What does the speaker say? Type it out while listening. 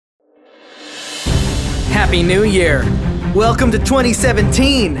Happy New Year! Welcome to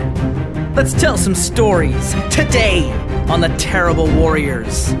 2017! Let's tell some stories today on the Terrible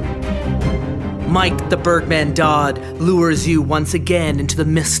Warriors. Mike the Birdman Dodd lures you once again into the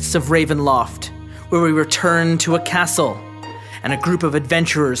mists of Ravenloft, where we return to a castle and a group of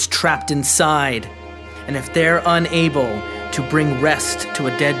adventurers trapped inside. And if they're unable to bring rest to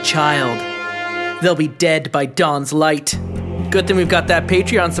a dead child, they'll be dead by dawn's light. Good thing we've got that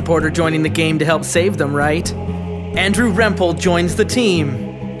Patreon supporter joining the game to help save them, right? Andrew Rempel joins the team,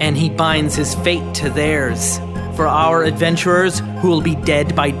 and he binds his fate to theirs. For our adventurers who will be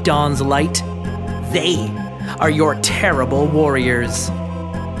dead by dawn's light, they are your terrible warriors.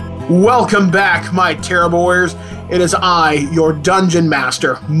 Welcome back, my terrible warriors. It is I, your dungeon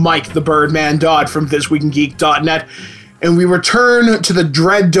master, Mike the Birdman Dodd from thisweekingeek.net, and we return to the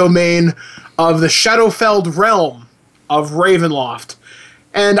dread domain of the Shadowfell realm of Ravenloft.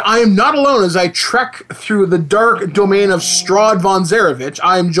 And I am not alone as I trek through the dark domain of Strahd von Zarovich.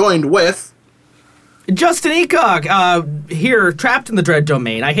 I am joined with... Justin Eacog, here, trapped in the dread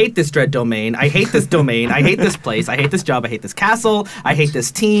domain. I hate this dread domain. I hate this domain. I hate this place. I hate this job. I hate this castle. I hate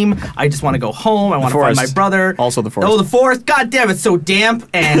this team. I just want to go home. I want to find my brother. Also the forest. Oh, the forest. God damn, it's so damp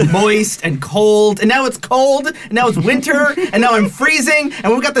and moist and cold. And now it's cold. And now it's winter. And now I'm freezing.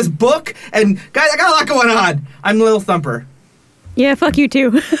 And we've got this book. And guys, I got a lot going on. I'm Lil Thumper. Yeah, fuck you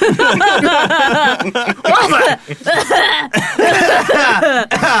too.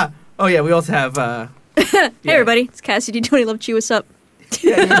 Oh yeah, we also have... Hey everybody, it's Cassidy. Tony Love Chew. What's up?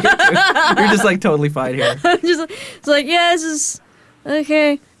 You're just like totally fine here. It's like, yeah, this is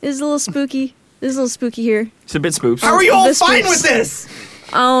okay. This is a little spooky. This is a little spooky here. It's a bit spoops. How are you all This fine spooks. with this?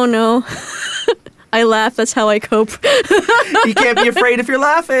 Oh no. I laugh. That's how I cope. You can't be afraid if you're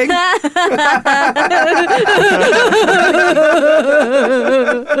laughing.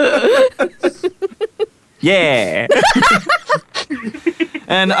 Yeah.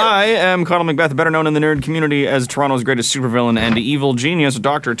 And I am Connell Macbeth, better known in the nerd community as Toronto's greatest supervillain and evil genius,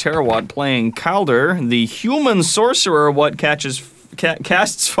 Dr. Terawat, playing Calder, the human sorcerer what casts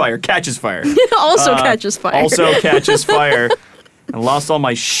fire. Also catches fire. Also catches fire. I lost all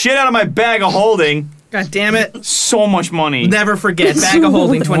my shit out of my bag of holding. God damn it. So much money. Never forget. Bag of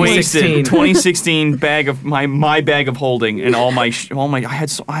holding 2016. Wasted. 2016 bag of my bag of holding and all my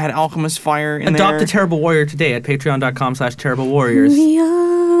I had alchemist fire in there. Adopt a terrible warrior today at patreon.com/terriblewarriors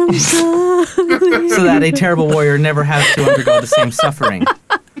so that a terrible warrior never has to undergo the same suffering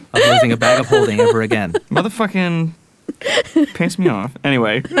of losing a bag of holding ever again. Motherfucking pissed me off.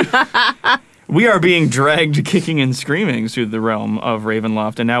 Anyway. We are being dragged kicking and screaming through the realm of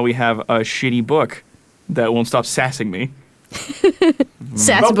Ravenloft, and now we have a shitty book that won't stop sassing me.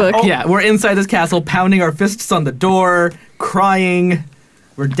 Sass book. Yeah, we're inside this castle, pounding our fists on the door, crying.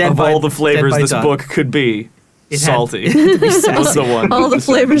 We're dead Of by all the flavors dead by this dawn. book could be, It had salty. to be sassy. Was the one. All the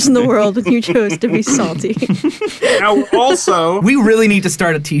flavors in the world, and you chose to be salty. Now, also... We really need to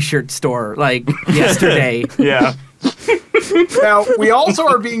start a t-shirt store, like, yesterday. Yeah. Now, we also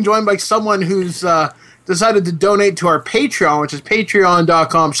are being joined by someone who's decided to donate to our Patreon, which is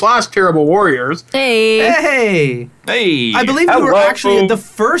patreon.com/terriblewarriors. Hey. Hey! Hey. I believe you were Hello. actually the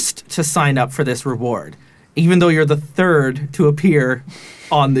first to sign up for this reward, even though you're the third to appear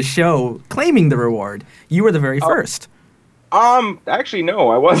on the show claiming the reward. You were the very first. Actually, no,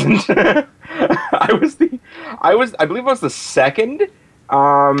 I wasn't. I believe I was the second.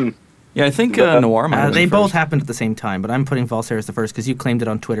 Yeah, I think Noir might have They been both first. happened at the same time, but I'm putting Valseris the first because you claimed it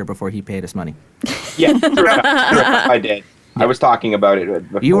on Twitter before he paid us money. Yeah, true enough, I did. I was talking about it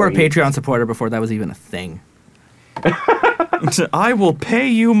before. You were a Patreon supporter before that was even a thing. I will pay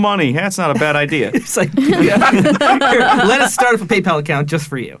you money. That's not a bad idea. It's like, here, let us start up a PayPal account just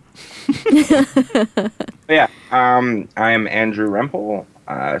for you. Yeah, I am Andrew Rempel.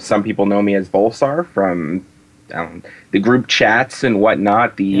 Some people know me as Volsar from the group chats and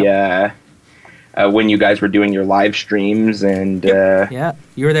whatnot. When you guys were doing your live streams and Yeah,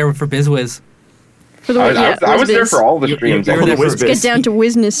 you were there for BizWiz. For the I was there for all the You- streams. you were there for Let's get down to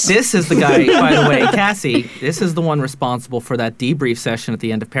Wizness. This is the guy, by the way, Cassie. This is the one responsible for that debrief session at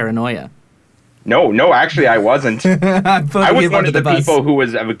the end of Paranoia. No, actually, I wasn't. I'm putting I was him one under of the bus. people who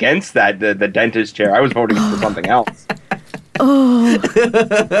was against that, the dentist chair. I was voting for something else.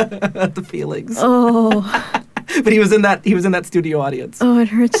 the feelings. Oh, But he was in that studio audience. oh, it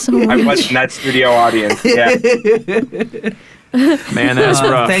hurts so I much. was in that studio audience. Yeah. Man, that's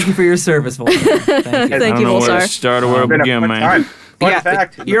rough. Thank you for your service, Volker. Thank you. Thank I don't you, know where to Volsar. start or where to It's been a begin, fun man. time. Fun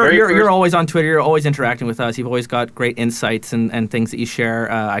fact. You're always on Twitter. You're always interacting with us. You've always got great insights and things that you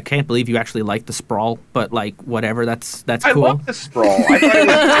share. I can't believe you actually like the Sprawl, but like whatever. That's cool. I love the Sprawl. I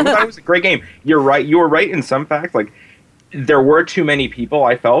thought it was a great game. You're right. You were right in some facts. Like there were too many people.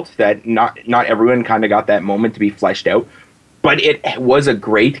 I felt that not everyone kind of got that moment to be fleshed out, but it was a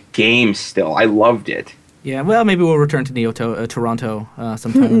great game. Still, I loved it. Yeah, well, maybe we'll return to Toronto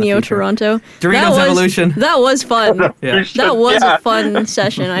sometime in the Neo future. Toronto. Doritos Evolution. That was fun. Yeah. That was a fun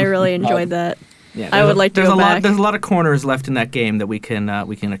session. I really enjoyed that. Yeah, I would like to go back. There's a lot of corners left in that game that we can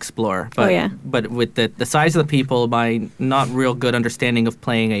explore. But, But with the size of the people, my not real good understanding of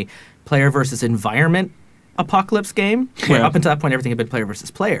playing a player versus environment apocalypse game, where up until that point everything had been player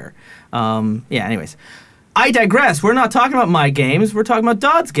versus player. Anyways. I digress. We're not talking about my games. We're talking about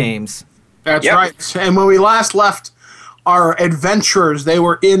Dodd's games. That's right. And when we last left our adventurers, they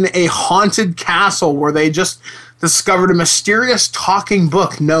were in a haunted castle where they just discovered a mysterious talking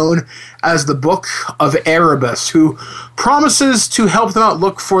book known as the Book of Erebus, who promises to help them out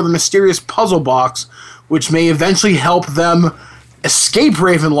look for the mysterious puzzle box, which may eventually help them escape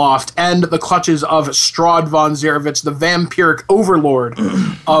Ravenloft and the clutches of Strahd von Zarovich, the vampiric overlord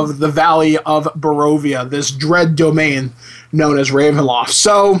of the Valley of Barovia, this dread domain known as Ravenloft.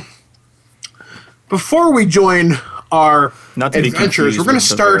 So, before we join our adventures, we're going to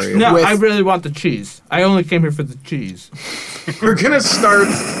start with... No, I really want the cheese. I only came here for the cheese. We're going to start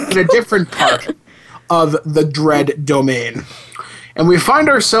in a different part of the dread domain. And we find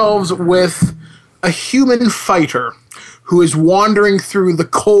ourselves with a human fighter who is wandering through the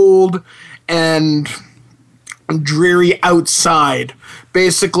cold and dreary outside.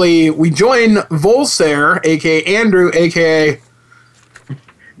 Basically, we join Volsair, a.k.a. Andrew, a.k.a.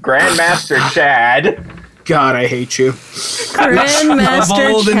 Grandmaster Chad. God, I hate you. Grandmaster Of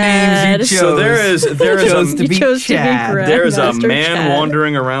all the Chad. names you chose, So there is chose to be Chad. there is a Grandmaster man Chad.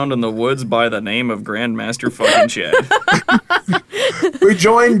 wandering around in the woods by the name of Grandmaster fucking Chad. We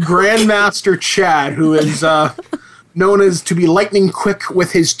join Grandmaster Chad, who is known as to be lightning quick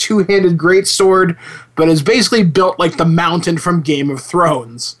with his two-handed greatsword, but is basically built like the mountain from Game of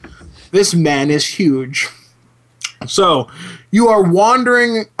Thrones. This man is huge. So, you are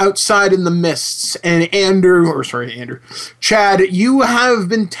wandering outside in the mists, and Chad, you have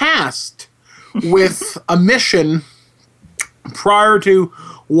been tasked with a mission prior to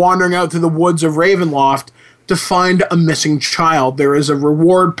wandering out through the woods of Ravenloft to find a missing child. There is a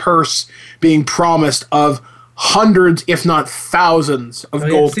reward purse being promised of hundreds, if not thousands, of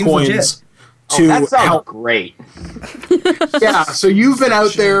gold seems coins legit. to That sounds help. great. Yeah, so you've been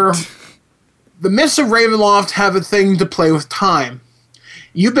out there. The Mists of Ravenloft have a thing to play with time.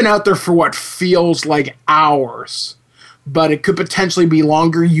 You've been out there for what feels like hours, but it could potentially be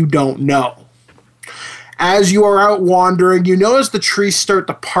longer, you don't know. As you are out wandering, you notice the trees start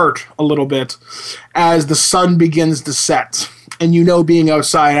to part a little bit as the sun begins to set. And you know being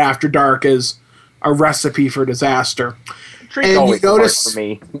outside after dark is a recipe for disaster. Trees And always you notice- work for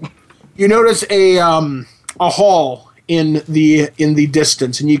me. You notice a hall in the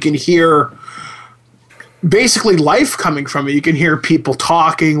distance, and you can hear basically life coming from it. You can hear people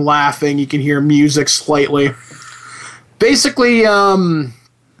talking, laughing. You can hear music slightly. Basically,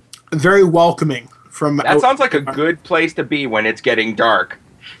 very welcoming. That sounds like a good place to be when it's getting dark.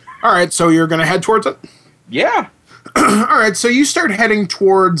 All right, so you're going to head towards it? Yeah. All right, so you start heading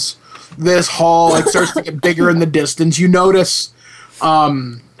towards this hall. It starts to get bigger in the distance. You notice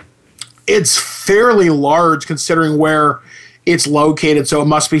it's fairly large considering where it's located, so it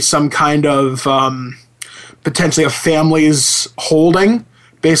must be some kind of potentially a family's holding.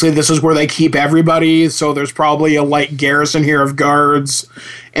 Basically, this is where they keep everybody, so there's probably a light garrison here of guards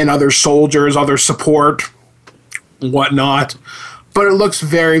and other soldiers, other support, whatnot. But it looks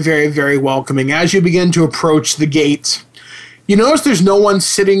very, very, very welcoming. As you begin to approach the gate, you notice there's no one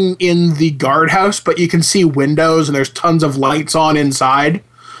sitting in the guardhouse, but you can see windows and there's tons of lights on inside.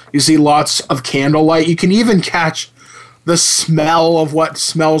 You see lots of candlelight. You can even catch the smell of what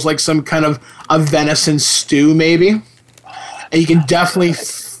smells like some kind of a venison stew, maybe. And you can definitely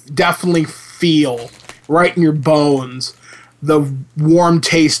feel right in your bones the warm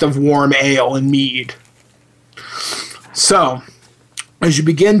taste of warm ale and mead. So, as you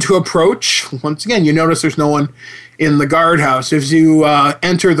begin to approach, once again, you notice there's no one in the guardhouse. As you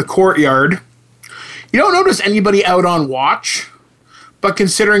enter the courtyard, you don't notice anybody out on watch. But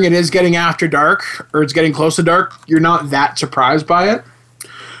considering it is getting after dark, or it's getting close to dark, you're not that surprised by it.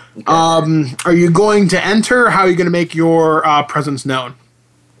 Okay. Are you going to enter? How are you going to make your presence known?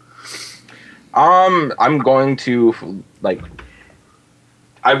 I'm going to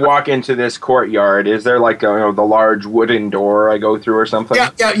I walk into this courtyard. Is there like the large wooden door I go through or something?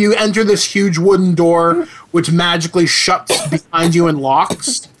 Yeah. You enter this huge wooden door, which magically shuts behind you and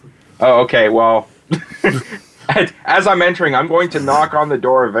locks. Oh, okay. Well, as I'm entering, I'm going to knock on the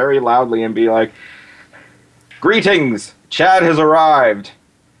door very loudly and be like, "Greetings, Chad has arrived."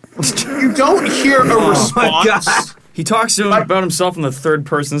 You don't hear a response. He talks to him about himself in the third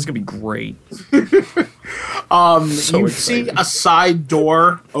person. This is going to be great. You see a side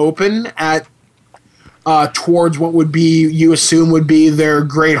door open at towards what would be, you assume, would be their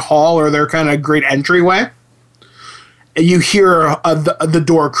great hall or their kind of great entryway. And you hear the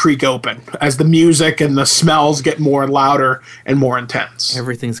door creak open as the music and the smells get more louder and more intense.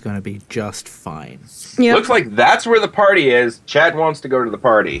 Everything's going to be just fine. Yep. Looks like that's where the party is. Chad wants to go to the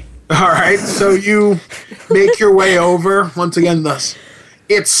party. All right, so you make your way over. Once again,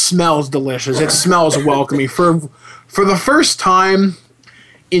 it smells delicious. It smells welcoming. For the first time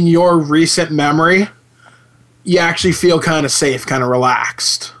in your recent memory, you actually feel kind of safe, kind of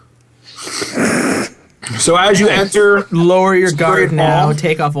relaxed. So as you enter, Lower your guard great now. hall.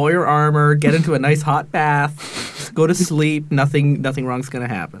 Take off all your armor. Get into a nice hot bath. Go to sleep. Nothing wrong's going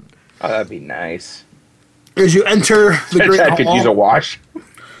to happen. Oh, that'd be nice. as you enter the great Chad could hall, use a wash.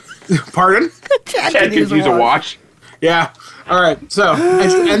 Pardon? Chad could use a wash. Yeah. All right. So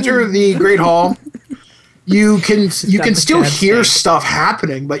as you enter the great hall, you can still hear stuff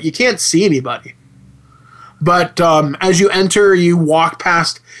happening, but you can't see anybody. But as you enter, you walk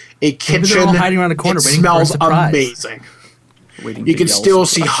past a kitchen. they're all hiding around a corner it waiting for a smells surprise. amazing. Waiting You to can yell still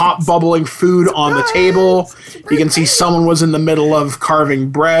see hot bubbling food on the table. You can see someone was in the middle of carving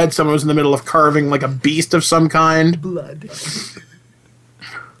bread. Someone was in the middle of carving like a beast of some kind. Blood.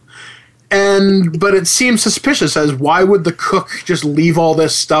 But it seems suspicious as why would the cook just leave all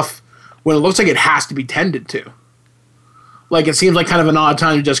this stuff when it looks like it has to be tended to? Like it seems like kind of an odd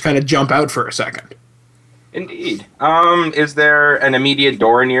time to just kind of jump out for a second. Indeed. Is there an immediate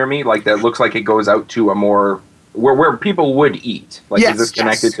door near me, like that looks like it goes out to a more where people would eat? Like, Yes, is this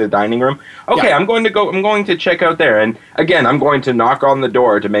connected yes. to the dining room? Okay, Yeah. I'm going to check out there, and again, I'm going to knock on the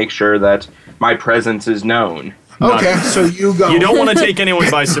door to make sure that my presence is known. Okay, so you go. You don't want to take anyone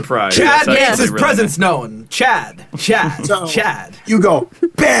by surprise. Chad That's makes actually his really presence known. Chad. So- Chad. You go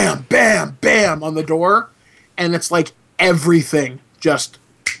bam, bam, bam on the door, and it's like everything just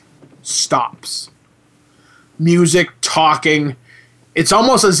stops. Music, talking. It's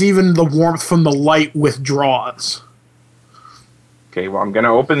almost as even the warmth from the light withdraws. Okay, well, I'm going to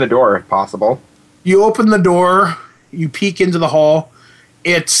open the door if possible. You open the door, you peek into the hall.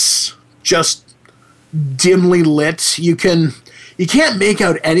 It's just dimly lit. You can't make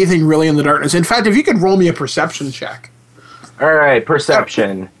out anything really in the darkness. In fact, if you could roll me a perception check. All right,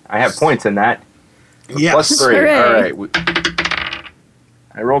 perception. I have points in that. Yes. Plus 3. Hooray. All right.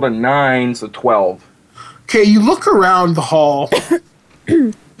 I rolled a 9, so 12. Okay, you look around the hall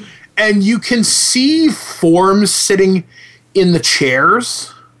and you can see forms sitting in the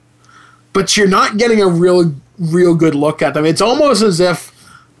chairs, but you're not getting a real good look at them. It's almost as if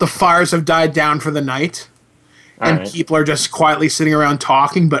the fires have died down for the night and Alright. people are just quietly sitting around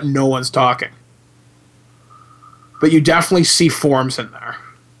talking, but no one's talking. But you definitely see forms in there.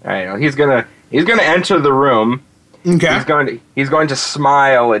 All right, well, he's gonna enter the room. Okay. He's going to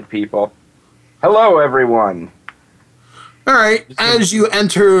smile at people. Hello, everyone. All right. As you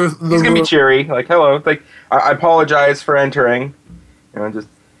enter the He's gonna be room, cheery, like hello. Like I apologize for entering.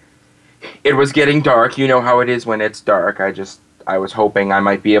 It was getting dark. You know how it is when it's dark. I was hoping I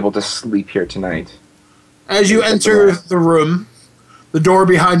might be able to sleep here tonight. as you enter the room, the door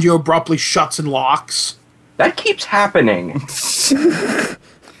behind you abruptly shuts and locks. That keeps happening.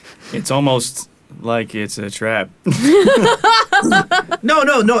 It's almost like it's a trap. No.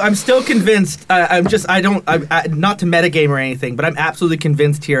 I'm still convinced. I'm not to metagame or anything, but I'm absolutely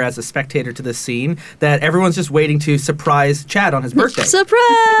convinced here as a spectator to this scene that everyone's just waiting to surprise Chad on his birthday.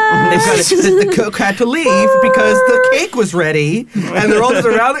 Surprise! The cook had to leave because the cake was ready, and they're all just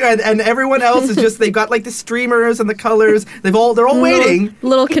around, and everyone else is just—they've got like the streamers and the colors. They're all waiting.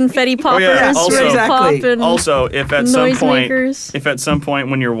 Little confetti poppers. yeah, also- ready to Exactly. pop and Also, if at some noisemakers. point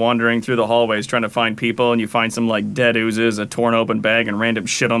when you're wandering through the hallways trying to find people and you find some like dead oozes, a torn open bag, and random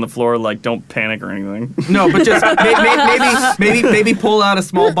shit on the floor, like don't panic or anything. No, but just maybe pull out a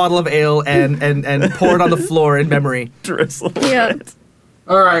small bottle of ale and pour it on the floor in memory. Drizzle. Yeah.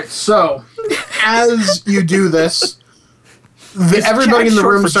 All right, so as you do this, everybody in the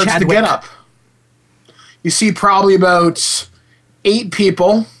short room for starts to Chadwick? get up. You see probably about 8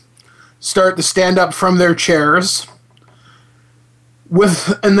 people start to stand up from their chairs,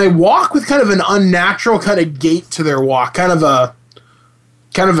 and they walk with kind of an unnatural kind of gait to their walk, kind of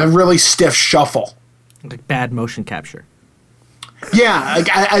kind of a really stiff shuffle. Like bad motion capture. Yeah,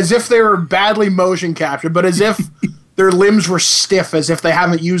 like as if they were badly motion captured, but as if their limbs were stiff, as if they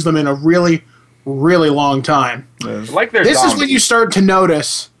haven't used them in a really, really long time. Like they're This zombies. is when you start to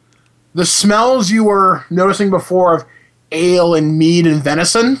notice the smells you were noticing before of ale and mead and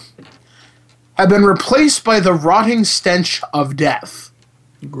venison have been replaced by the rotting stench of death.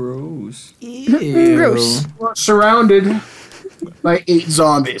 Gross. Ew. Gross. We're surrounded by 8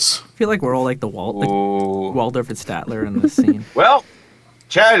 zombies. I feel like we're all like the Ooh. Waldorf and Statler in this scene. Well,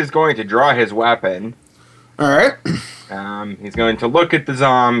 Chad is going to draw his weapon. All right. He's going to look at the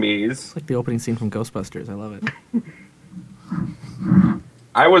zombies. It's like the opening scene from Ghostbusters. I love it.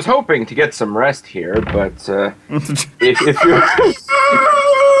 I was hoping to get some rest here, but if you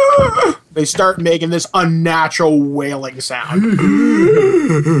They start making this unnatural wailing sound.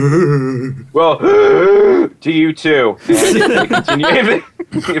 well, to you too. And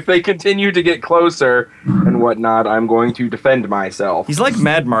if they continue to get closer and whatnot, I'm going to defend myself. He's like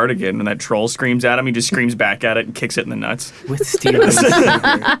Mad Mardigan when that troll screams at him. He just screams back at it and kicks it in the nuts. With Steven.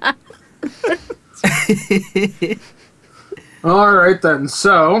 All right, then.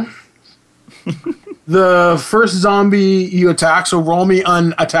 So, the first zombie you attack, so roll me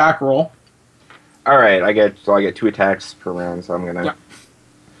an attack roll. All right, I get 2 attacks per round, so I'm gonna. Yeah.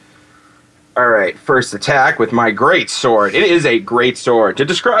 All right, first attack with my great sword. It is a great sword. To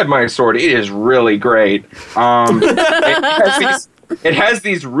describe my sword, it is really great. It has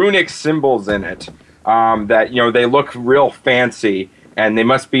these runic symbols in it that they look real fancy. And they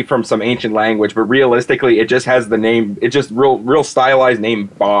must be from some ancient language, but realistically, it just has the name. It's just real stylized name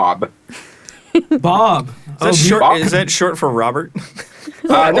Bob. Bob. Is that short for Robert?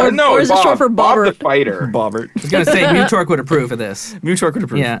 No, or is it Bob, short for Bob the Bobbert? Fighter. Bobbert. I was gonna say Mutork would approve of this. Mutork would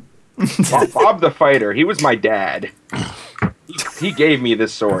approve. Yeah. Bob the Fighter. He was my dad. He gave me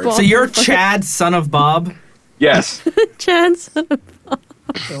this sword. Bob. So you're Chad, son of Bob? Yes. Chance.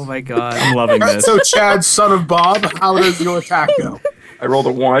 Oh my god. I'm loving All right, this. so Chad, son of Bob, how does your attack go? I rolled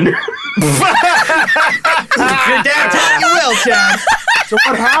a 1. Your dad taught you well, Chad. So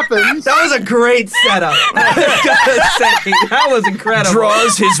what happens? That was a great setup. That was incredible.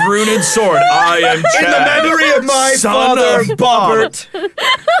 Draws his ruined sword. I am Chad. In the memory of my son father, of Bobbert.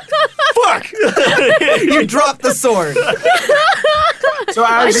 Fuck! You dropped the sword. So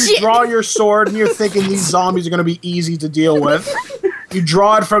as you shit. draw your sword and you're thinking these zombies are going to be easy to deal with, you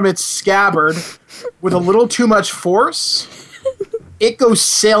draw it from its scabbard with a little too much force. It goes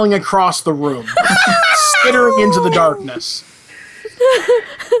sailing across the room, skittering into the darkness.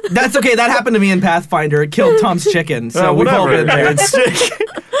 That's okay. That happened to me in Pathfinder. It killed Tom's chicken. So we've all whatever. been there.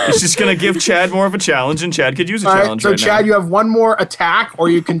 It's just going to give Chad more of a challenge, and Chad could use a All right, challenge so right Chad, now. you have one more attack, or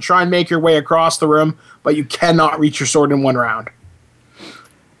you can try and make your way across the room, but you cannot reach your sword in one round.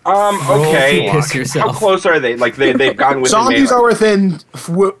 Okay. Roll to piss yourself. How close are they? Like they've gone within Zombies melee. are within.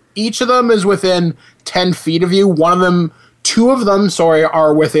 Each of them is within 10 feet of you. Two of them,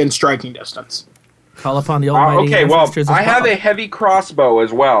 are within striking distance. Call upon the almighty Okay, well, ancestors of I have Bob. a heavy crossbow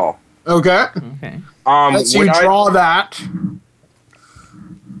as well. Okay. Okay. So you draw that.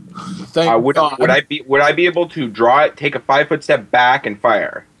 Thank Would God. I be able to draw it, take a 5-foot step back, and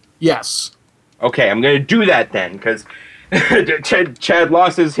fire? Yes. Okay, I'm gonna do that then, because Chad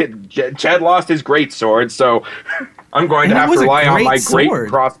lost his great sword, so I'm going to And it have to was a rely on great my sword.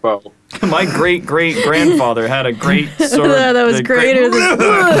 great crossbow. My great-great-grandfather had a great sword. That was greater than.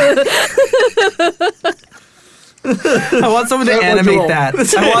 I want someone to What'd you animate roll? that.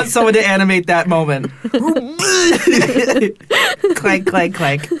 I want someone to animate that moment. Clank, clank,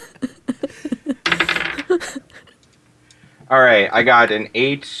 clank. All right, I got an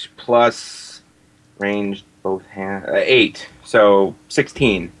 8 plus range both hands. 8, so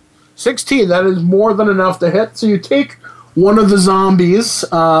 16. 16. That is more than enough to hit. So you take one of the zombies.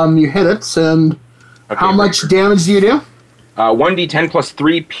 You hit it, and Okay, how much damage do you do? 1d10 plus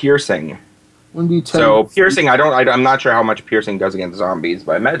 3 piercing. 1d10. So piercing, I'm not sure how much piercing does against zombies,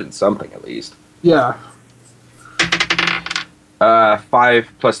 but I imagine something at least. Yeah. 5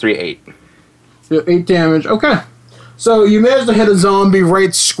 plus 3, 8. So 8 damage. Okay. So you manage to hit a zombie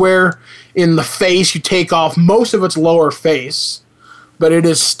right square in the face. You take off most of its lower face, but it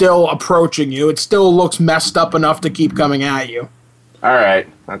is still approaching you. It still looks messed up enough to keep coming at you. All right,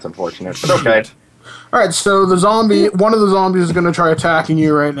 that's unfortunate, but okay. All right, so one of the zombies is going to try attacking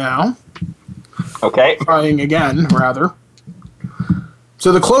you right now. Okay. Trying again, rather.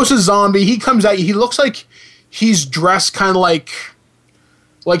 So the closest zombie, he comes at you. He looks like he's dressed kind of like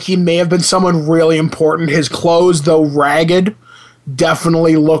he may have been someone really important. His clothes, though ragged,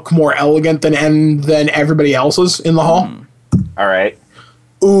 definitely look more elegant than everybody else's in the hall. All right.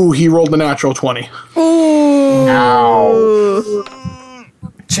 Ooh, he rolled a natural 20. Ow.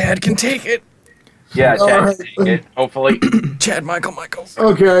 Chad can take it. Yeah, All Chad, right. take it, hopefully. Chad Michaels.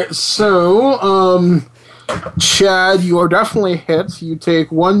 Okay, so, Chad, you are definitely hit. You take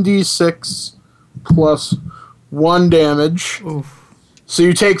 1d6 plus 1 damage. Oof. So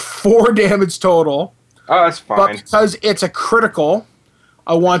you take 4 damage total. Oh, that's But fine. because it's a critical,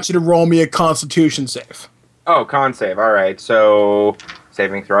 I want you to roll me a Constitution save. Oh, con save. All right. So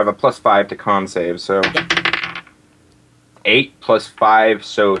saving throw. I have a +5 to con save. So 8 + 5,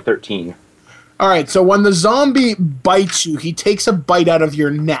 so 13. All right, so when the zombie bites you, he takes a bite out of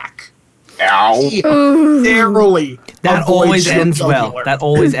your neck. Ow. He narrowly That avoids always your ends well. jugular. That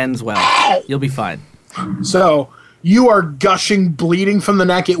always ends well. You'll be fine. So you are gushing, bleeding from the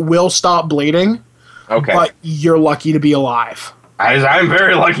neck. It will stop bleeding, Okay. but you're lucky to be alive. I'm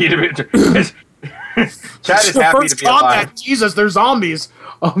very lucky to be. Chad is Your happy first to be alive. Jesus, they're zombies.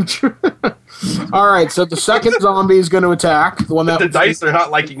 All right, so the second zombie is going to attack. The one that The dice are not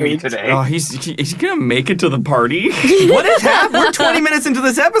liking me today. Oh, is he gonna make it to the party? What is happening? We're 20 minutes into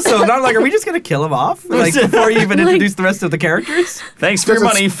this episode. And I'm like, are we just going to kill him off? Like, before you even introduce the rest of the characters? Thanks for your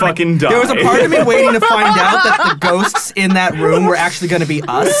money, fucking die. There was a part of me waiting to find out that the ghosts in that room were actually going to be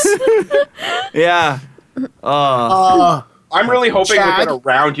us. Yeah. I'm really hoping Chad? within a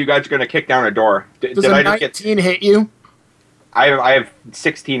round you guys are going to kick down a door. does Did a I just get? 19 hit you? I have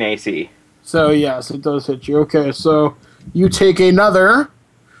 16 AC. So yes, it does hit you. Okay, so you take another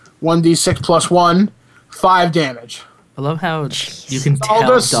 1d6 plus 1, 5 damage. I love how you can I'll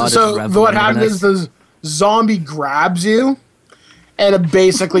tell just, Dodd is so reveling what in happens this. is the zombie grabs you, and it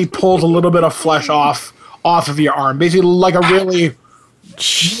basically pulls a little bit of flesh off of your arm, basically like a really tough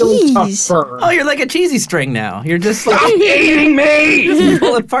Jeez. burn. Oh, you're like a cheesy string now. You're just like Eating me!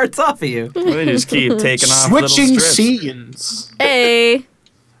 pulling parts off of you. They just keep taking off Switching little strips. scenes. Hey.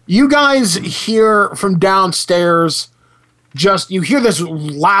 You guys hear from downstairs. You hear this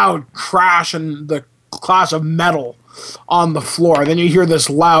loud crash and the clash of metal on the floor. Then you hear this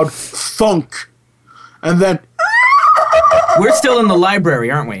loud thunk, and then We're still in the library,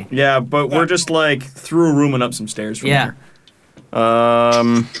 aren't we? Yeah, but we're just like through a room and up some stairs from Yeah. here.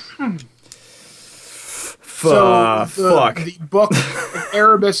 Fuck. The book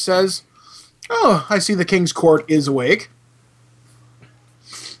Erebus says, "Oh, I see the king's court is awake."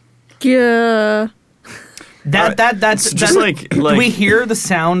 Yeah. That's just like- Do we hear the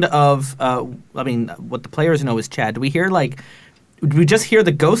sound of? I mean, what the players know is Chad. Do we hear do we just hear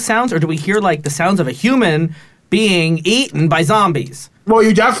the ghost sounds, or do we hear like the sounds of a human being eaten by zombies? Well,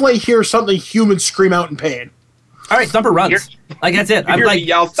 you definitely hear something human scream out in pain. All right, Thumper runs. You're- Like that's it. I'm hear like, me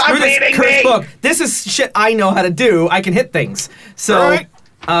yell, "Stop screw this eating cursed me!" book. This is shit I know how to do. I can hit things. So All right.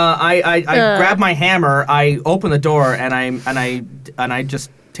 I grab my hammer. I open the door and I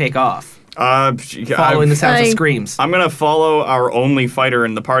just take off, following the sounds of I- screams. I'm gonna follow our only fighter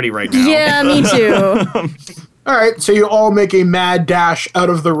in the party right now. Yeah, me too. All right, so you all make a mad dash out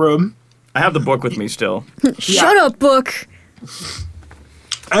of the room. I have the book with me still. Shut up, book.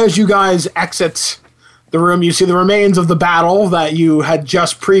 As you guys exit the room, you see the remains of the battle that you had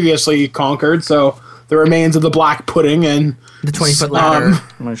just previously conquered. So the remains of the black pudding and The 20-foot ladder,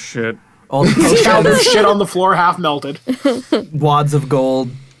 My shit. all the powdered potions, shit on the floor, half melted. wads of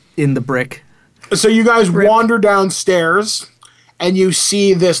gold in the brick. So you guys wander downstairs, and you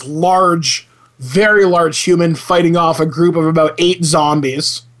see this large, very large human fighting off a group of about 8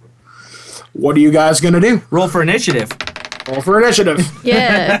 zombies. What are you guys gonna do? Roll for initiative. Roll for initiative.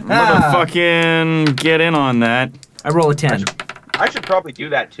 Yeah. Motherfucking get in on that. I roll a 10. I should probably do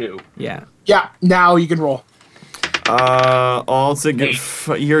that too. Yeah. Yeah, now you can roll. All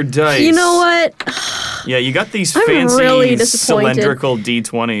together. Your dice. You know what? Yeah, you got these I'm fancy really disappointed. cylindrical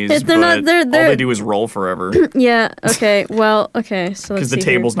D20s, They're but not- they're- all they they're- do is roll forever Yeah. Okay. Well. Okay. So because let's the see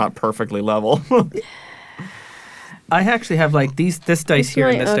here. table's not perfectly level. I actually have like this dice This here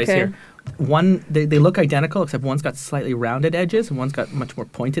and might- this dice okay. here. One, they look identical except one's got slightly rounded edges and one's got much more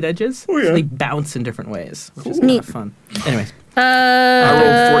pointed edges. Oh, yeah. So they bounce in different ways, which is kind Neat. of fun. Anyways,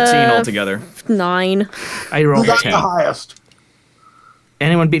 I rolled 14 altogether. 9. I Who rolled a got 10. the highest?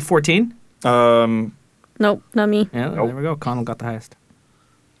 Anyone beat 14? Nope, not me. Yeah, there we go. Connell got the highest.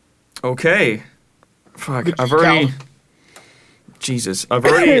 Okay. Fuck. Good I've already. count. Jesus. I'm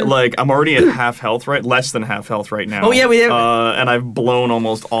already at half health, right? Less than half health right now. Oh, yeah, we have- and I've blown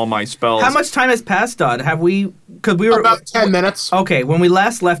almost all my spells. How much time has passed, Dodd? Have we? Because we were About 10 minutes. Okay, when we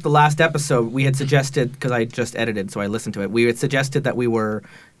last left the last episode, we had suggested, because I just edited, so I listened to it, we had suggested that we were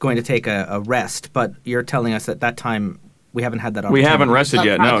going to take a rest, but you're telling us that time We haven't had that We opportunity. haven't rested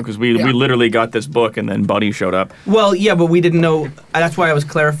yet, no, because we literally got this book and then Buddy showed up. Well, yeah, but we didn't know. That's why I was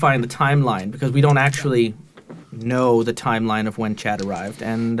clarifying the timeline, because we don't actually know the timeline of when Chad arrived.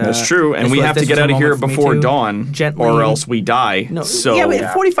 And That's true, and we have to get out of here before dawn, or else we die. No, so, yeah, but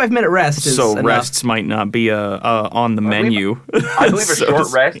 45-minute rest is so enough. rests might not be on the menu. I believe a So short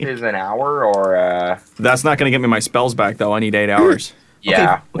to rest speak. is an hour, or That's not going to get me my spells back, though. I need 8 hours.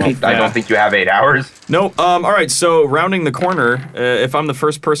 yeah. Okay, Well, I yeah. don't think you have 8 hours. No. All right. So rounding the corner, if I'm the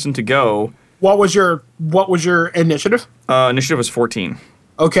first person to go, What was your initiative? initiative was 14.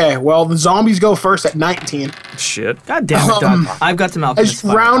 Okay, well the zombies go first at 19. Shit. God damn it, Doug. I've got some alchemist as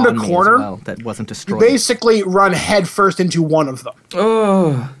fire round a on me as corner, well that wasn't You destroyed. basically run head first into one of them,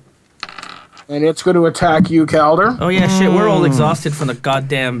 Oh. and it's going to attack you, Calder. Oh yeah, shit, we're all exhausted from the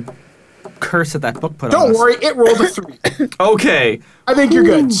goddamn curse that that book put on Don't us. worry, it rolled a 3. Okay. I think you're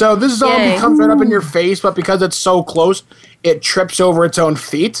good. So this zombie Yay. comes right up in your face, but because it's so close, it trips over its own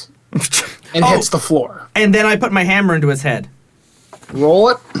feet and hits the floor. And then I put my hammer into his head. Roll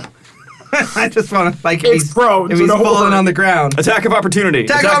it. I just want to, like, It's prone, if so he's don't falling worry. on the ground. Attack of opportunity.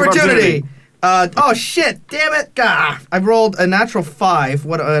 Attack of opportunity! Oh shit! Damn it! I rolled a natural 5.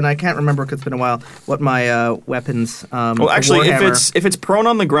 And I can't remember because it's been a while. What my weapons? Well, actually, Warhammer. if it's prone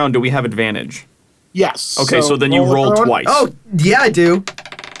on the ground, do we have advantage? Yes. Okay, so then you it roll prone. twice. Oh yeah, I do.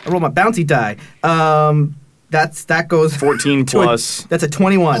 I roll my bouncy die. That goes 14 to a- plus. that's a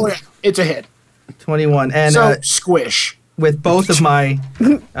 21. Oh, yeah. It's a hit. 21, and So squish. with both of my,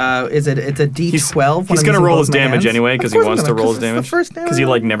 it's a D12. He's when I'm gonna using roll both his my damage hands. anyway because Of he course wants I'm to gonna, roll his 'cause it's damage. the first Because he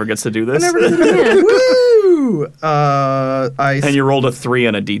like never gets to do this. Woo! And you rolled a 3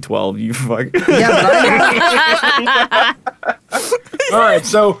 and a D12. You fuck. Yeah, but All right,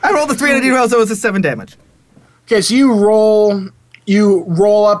 so I rolled a 3 and a D12, so it's a 7 damage. okay, so you roll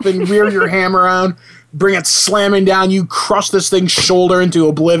up and rear your hammer around, bring it slamming down. You crush this thing's shoulder into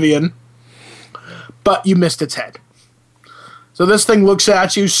oblivion, but you missed its head. So this thing looks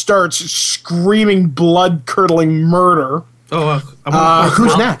at you, starts screaming blood-curdling murder. Oh,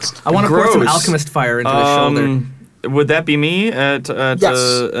 Who's next? I want to pour some Gross. alchemist fire into the shoulder. Would that be me at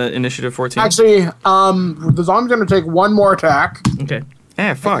Yes. initiative 14? Actually, the zombie's going to take one more attack, Okay.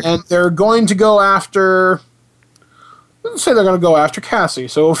 Fuck. and they're going to go after... Let's say they're going to go after Cassie.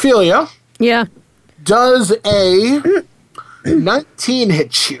 So, Ophelia, Yeah. does a 19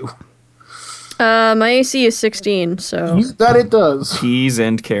 hit you? My AC is 16, so. You bet it does. Peas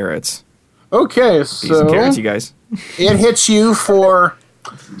and carrots. Okay, Peas and carrots, you so guys. it hits you for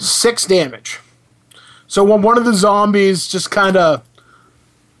 6 damage. So when one of the zombies just kind of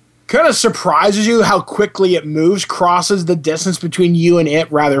surprises you how quickly it moves, crosses the distance between you and it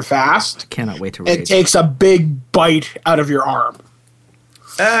rather fast, Cannot wait to and rage. takes a big bite out of your arm.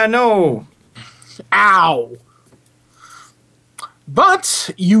 No. Ow!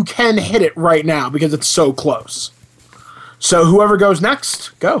 But you can hit it right now because it's so close. So whoever goes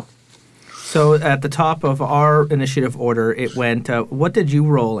next, go. So at the top of our initiative order, it went. What did you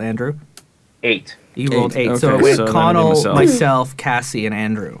roll, Andrew? 8. You rolled 8. Okay, So it went so then I did Connell, myself. myself, Cassie, and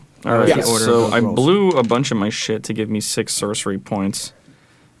Andrew. All right, Yes. order of so those I rolls. blew a bunch of my shit to give me 6 sorcery points.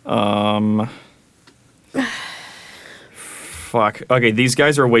 Fuck. Okay, these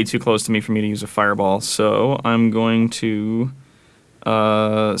guys are way too close to me for me to use a fireball, so I'm going to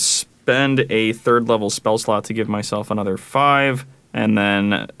spend a 3rd level spell slot to give myself another 5, and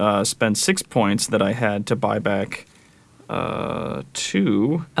then spend 6 points that I had to buy back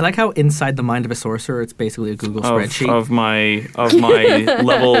 2 I like how inside the mind of a sorcerer, it's basically a Google spreadsheet. of my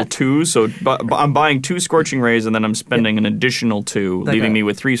level 2. So I'm buying 2 scorching rays, and then I'm spending an additional 2, Like leaving a- me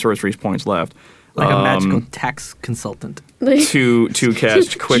with 3 sorcery points left. like a magical tax consultant. to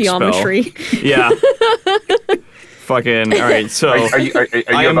cast quick Geometry. spell. Yeah. Fucking all right. So Are you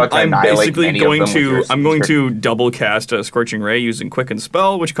about to I'm annihilate basically any going of them with your I'm going sorcery? to double cast a scorching ray using quicken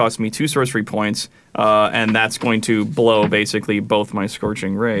spell, which costs me 2 sorcery points, and that's going to blow basically both my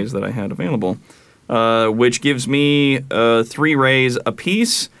scorching rays that I had available, which gives me 3 rays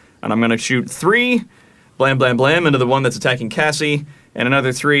apiece, and I'm going to shoot 3 blam blam blam into the one that's attacking Cassie, and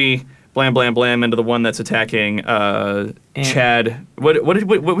another 3 blam blam blam into the one that's attacking Chad. What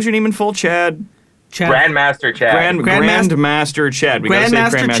was your name in full? Chad. Grandmaster Chad. Grandmaster Chad. We gotta say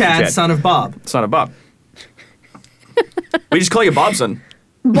Grandmaster Chad, son of Bob. Son of Bob. We just call you Bobson.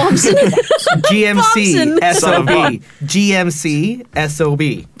 Bobson. GMC Bobson. Son of Bob. SOB. GMC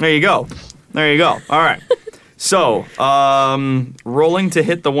SOB. There you go. There you go. All right. So, rolling to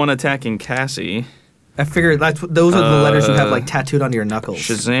hit the one attacking Cassie. I figured those are the letters you have like tattooed onto your knuckles.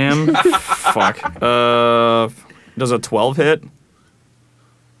 Shazam. Fuck. Does a 12 hit?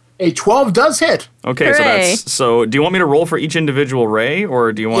 A 12 does hit. Okay, Hooray. so do you want me to roll for each individual ray,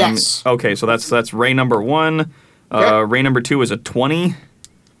 or do you want? Yes. Okay, so that's ray number 1. Okay. Ray number 2 is a 20.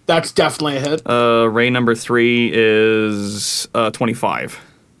 That's definitely a hit. Ray number 3 is 25.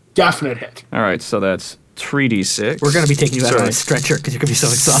 Definite hit. All right, so that's 3d6. We're gonna be taking you out on Sorry. a stretcher because you're gonna be so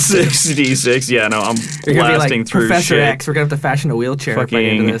exhausted. 6d6. Yeah, no, I'm You're gonna be blasting like through Professor shit. X. We're gonna have to fashion a wheelchair by the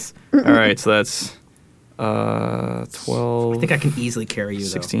end Fucking. of this. All right, so that's 12. I think I can easily carry you though.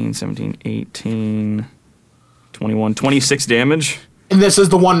 16, 17, 18, 21, 26 damage. And this is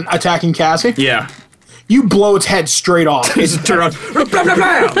the one attacking Cassie. Yeah. You blow its head straight off. Just turn around, blah, blah,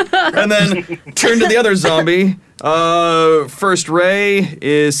 blah, and then turn to the other zombie. First ray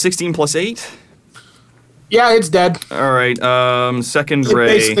is 16 plus 8. Yeah, it's dead. All right. Second It ray.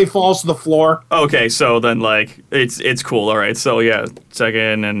 basically falls to the floor. Okay, so then like it's cool. All right. So yeah,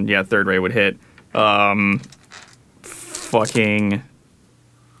 second and yeah, third ray would hit. Fucking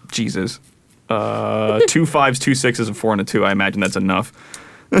Jesus. 2 5s, 2 6s, a 4 and a 2. I imagine that's enough.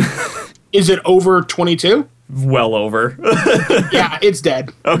 Is it over 22? Well over. Yeah, it's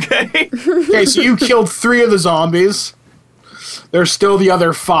dead. Okay. Okay, so you killed 3 of the zombies. There's still the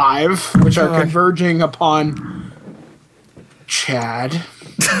other 5, which are converging upon Chad.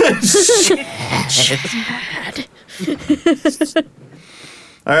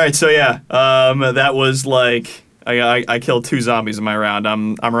 All right. So yeah, that was like I killed 2 zombies in my round.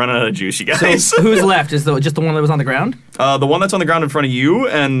 I'm running out of juice, you guys. So who's left? Is just the one that was on the ground? The one that's on the ground in front of you,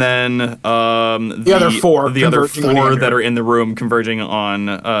 and then the other 4 the other converging on 4 Andrew. that are in the room converging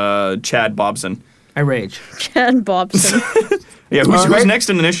on Chad Bobson. I rage. Chad Bobson. Yeah, who's Alright. next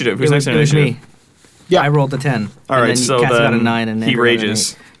in initiative? Who's It next was, in it was initiative? me. Yeah. I rolled a 10. All and right, then so Cassie got a then 9 and he Andrew got an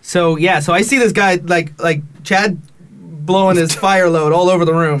rages. 8. So yeah, so I see this guy like Chad blowing his fire load all over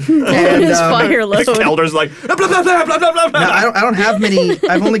the room. And, His fire load. Elder's like blah blah blah blah blah blah blah. Now, I don't have many.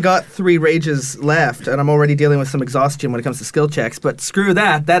 I've only got 3 rages left, and I'm already dealing with some exhaustion when it comes to skill checks. But screw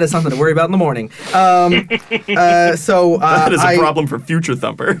that. That is something to worry about in the morning. That is a I, problem for future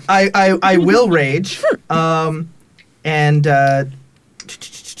Thumper. I will rage, and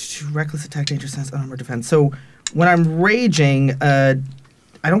reckless attack, danger sense, armor defense. So when I'm raging,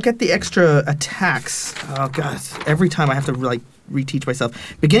 I don't get the extra attacks. Oh god! Every time I have to like reteach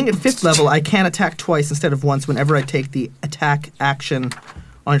myself. Beginning at 5th level, I can attack twice instead of once whenever I take the attack action.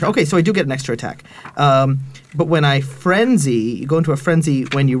 Okay, so I do get an extra attack. But when I frenzy, you go into a frenzy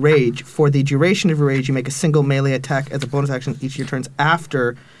when you rage. For the duration of your rage, you make a single melee attack as a bonus action each of your turns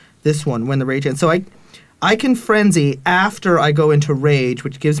after this one when the rage ends. So I can frenzy after I go into rage,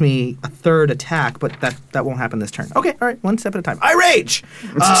 which gives me a 3rd attack, but that won't happen this turn. Okay, all right, one step at a time. I rage!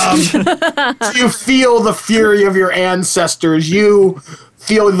 You feel the fury of your ancestors. You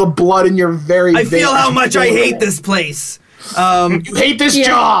feel the blood in your very I feel veins. how much I hate this place. You hate this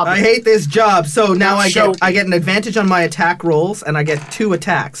job. I hate this job. So now I Show get an advantage on my attack rolls, and I get 2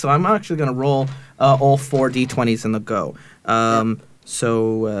 attacks. So I'm actually going to roll all 4 d20s in the go.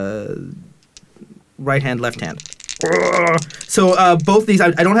 Right hand, left hand. So both these,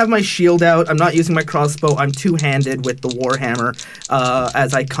 I don't have my shield out. I'm not using my crossbow. I'm two-handed with the warhammer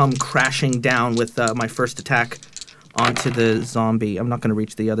as I come crashing down with my first attack onto the zombie. I'm not going to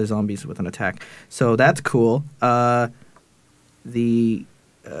reach the other zombies with an attack. So that's cool. Okay,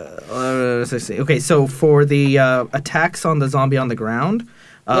 so for the attacks on the zombie on the ground,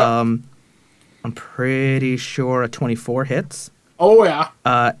 I'm pretty sure a 24 hits. Oh, yeah.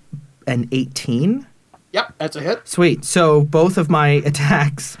 An 18. Yep, that's a hit. Sweet. So both of my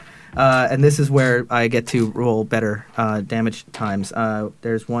attacks, and this is where I get to roll better damage times.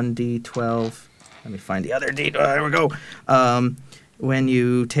 There's 1d12. Let me find the other d. There we go. When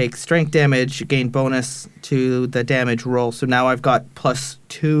you take strength damage, you gain bonus to the damage roll. So now I've got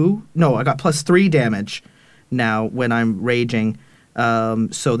 +2. No, I got +3 damage now when I'm raging.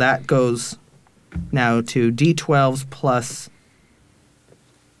 So that goes now to d12s plus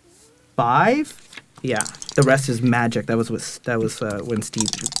 5. Yeah, the rest is magic. That was when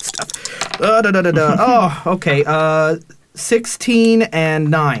Steve did stuff. Oh, okay. 16 and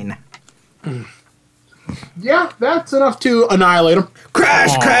 9. Yeah, that's enough to annihilate him.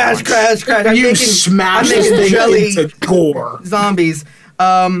 Crash, crash, crash, crash. I'm You making- smash I'm this making thing jelly into gore. zombies.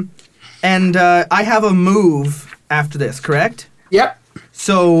 And I have a move after this, correct? Yep.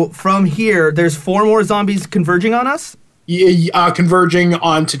 So from here, there's 4 more zombies converging on us. Converging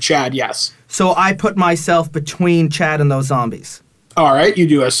onto Chad, yes. So I put myself between Chad and those zombies. All right, you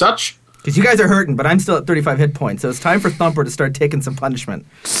do as such. Because you guys are hurting, but I'm still at 35 hit points. So it's time for Thumper to start taking some punishment.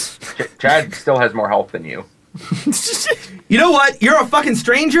 Chad still has more health than you. You know what? You're a fucking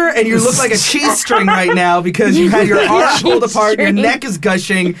stranger, and you look like a cheese string right now because you had your arm pulled apart, your neck is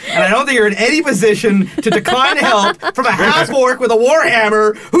gushing, and I don't think you're in any position to decline help from a half-orc with a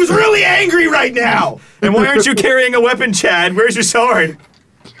warhammer who's really angry right now. And why aren't you carrying a weapon, Chad? Where's your sword?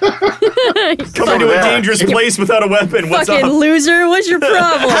 Coming to a dangerous place without a weapon. What's Fucking up? loser, what's your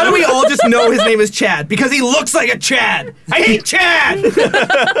problem? How do we all just know his name is Chad? Because he looks like a Chad. I hate Chad.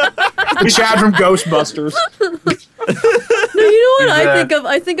 Chad from Ghostbusters. No, you know what I think of?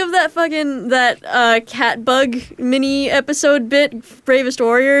 I think of that fucking cat bug mini episode bit, Bravest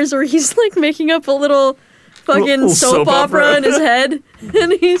Warriors, where he's like making up a little fucking Little soap opera in his head,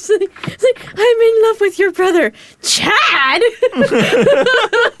 and he's like, "I'm in love with your brother, Chad."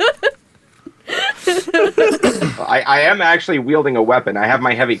 I am actually wielding a weapon. I have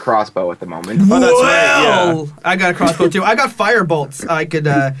my heavy crossbow at the moment. Oh, that's right. Well, I got a crossbow too. I got fire bolts. I could.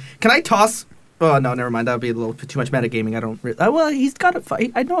 Can I toss? Oh no, never mind. That would be a little too much metagaming. I don't. Well, he's got it.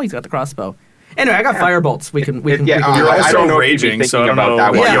 I know he's got the crossbow. Anyway, I got fire bolts. We can. You're I don't know if you'd be raging, thinking so I don't about know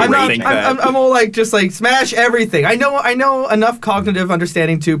that what while you're you're I'm, raging. not, I'm all like just like smash everything. I know enough cognitive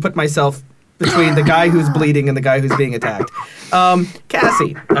understanding to put myself between the guy who's bleeding and the guy who's being attacked.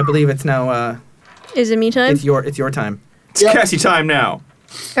 Cassie, I believe it's now. Is it me time? It's your time. It's Cassie time now.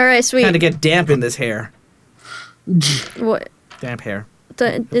 All right, sweet. Kind of get damp in this hair. What? Damp hair.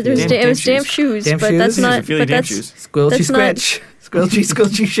 It was damp shoes, Damp but shoes? that's These are not. Feely But damp that's shoes. Squilchy That's not- squitch.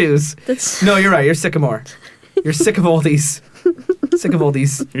 Squilchy shoes. that's. No, you're right. You're sycamore. You're sick of all these. Sick of all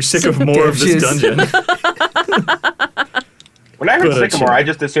these. You're sick of more of this shoes. dungeon. When I heard Good Sycamore, shit. I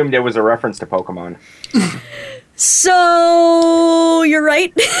just assumed it was a reference to Pokemon. So you're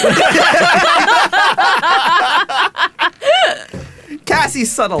right.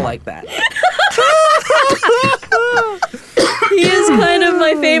 Cassie's subtle like that. He is kind of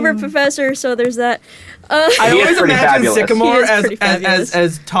my favorite professor, so there's that. I He is always pretty imagine fabulous. Sycamore He is as, pretty fabulous.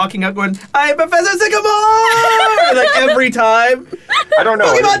 as talking up going, I'm Professor Sycamore! Like every time. I don't know.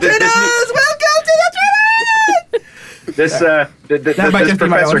 Pokemon This- trainers! Welcome to the training! This That might this just be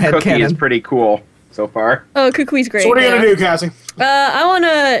my own Professor Cookie headcanon. is pretty cool so far. Oh, Kukui's great. So what are you yeah. gonna do, Cassie? I want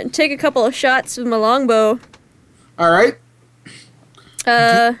to take a couple of shots with my longbow. All right.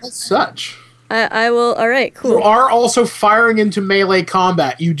 Uh, As such, I will. All right, you cool. are also firing into melee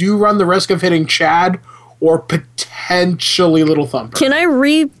combat. You do run the risk of hitting Chad or potentially Little Thumper. Can I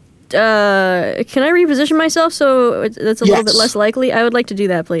reposition myself so that's a little bit Yes. less likely? I would like to do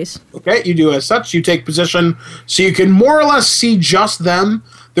that, please. Okay, you do as such. You take position so you can more or less see just them.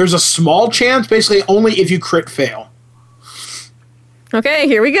 There's a small chance, basically only if you crit fail. Okay,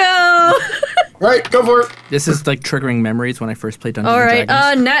 here we go. Right, go for it. This is like triggering memories when I first played Dungeons All and right,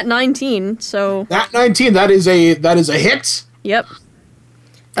 Dragons. nat 19. So, That 19, that is a hit. yep.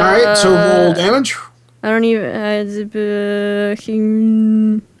 All right, so roll damage. I don't even.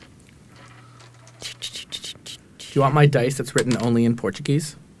 Do you want my dice that's written only in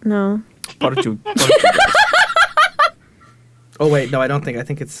Portuguese? No. Oh wait, no, I don't think. I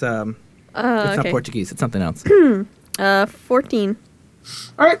think it's it's not Okay. Portuguese. It's something else. 14.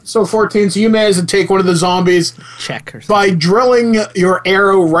 All right, so 14. So you manage to take one of the zombies Check or something. by drilling your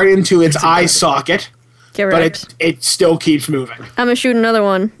arrow right into its eye socket, Get but wrecked. it still keeps moving. I'm gonna shoot another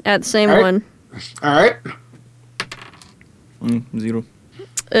one at the same All right. one. All right. 0.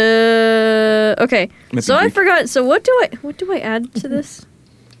 Okay. That's So a I Greek. forgot. So what do I add to this?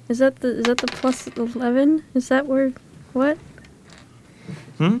 Is that the plus 11? Is that where what?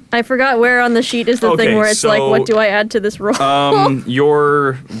 I forgot where on the sheet is the Okay, thing where it's like, so, what do I add to this roll?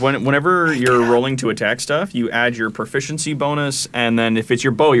 Whenever you're rolling to attack stuff, you add your proficiency bonus, and then if it's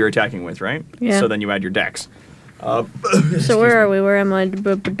your bow you're attacking with, right? Yeah. So then you add your dex. So where are we? Where am I?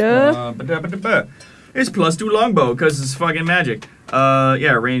 It's +2 longbow because it's fucking magic.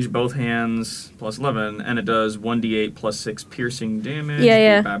 Yeah, range both hands plus 11, and it does 1d8 plus 6 piercing damage.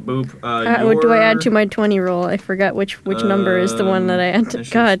 Yeah. Boop, boop. What do I add to my 20 roll? I forgot which number is the one that I add to.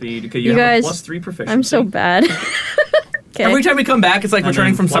 mission God, speed. Okay, you have guys, a +3 proficiency. I'm so bad. Okay. Every time we come back, it's like And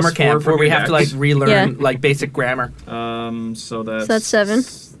returning then from summer +4 camp from where we your have to like dex. relearn Yeah. like basic grammar. So that's... So that's 7.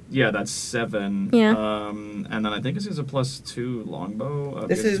 Yeah, that's 7. Yeah. And then I think this is a +2 longbow.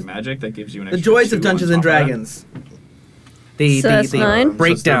 This This is magic that gives you an The extra joys 2 of Dungeons on and top of that. Dragons. The So that's 9?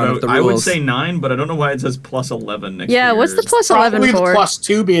 breakdown So of the I would rules. say 9, but I don't know why it says +11 next to Yeah, what's the yours. plus 11 Probably the for?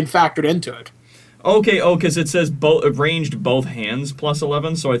 +2 being factored into it. Okay, because it says ranged both hands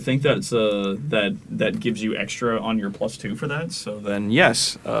 +11, so I think that's that gives you extra on your +2 for that. So then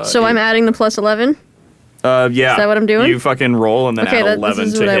yes. So I'm adding the plus 11. Yeah. Is that what I'm doing? You fucking roll and then Okay, add this 11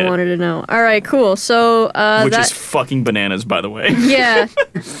 is to what hit. I wanted to know. All right, cool. So Which that is fucking bananas, by the way. yeah,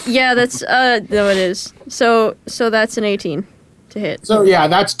 that's no, it is. So that's an 18 to hit. So yeah,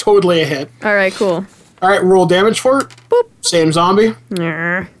 that's totally a hit. All right, cool. All right, roll damage for it. Boop. Same zombie.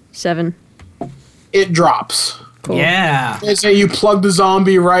 7. It drops. Cool. Yeah. They say you plug the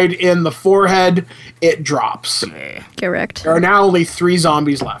zombie right in the forehead. It drops. Correct. There are now only 3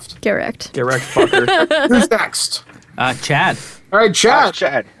 zombies left. Correct. Get wrecked, fucker. Who's next? Chad. All right, Chad.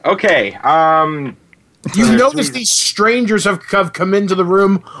 Chad. Okay. You notice these strangers have come into the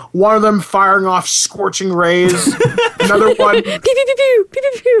room. One of them firing off scorching rays. Another one, Pew pew pew pew pew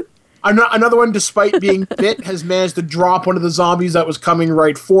pew pew. another one, despite being bit, has managed to drop one of the zombies that was coming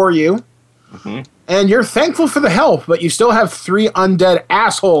right for you. And you're thankful for the help, but you still have 3 undead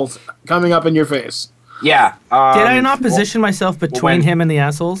assholes coming up in your face. Yeah. Did I not position myself between when- him and the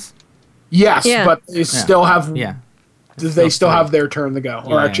assholes? Yes, Yeah. but they still have Yeah. they still have their turn to go.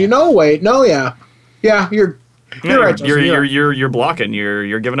 Or Yeah, actually, yeah. no, wait, no, yeah, you're right. Justin, You're blocking.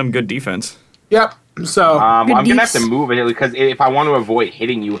 You're giving them good defense. Yep. So Well, I'm gonna have deets. to move it because if I want to avoid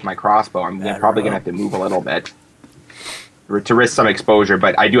hitting you with my crossbow, I'm probably gonna have to move a little bit to risk some exposure.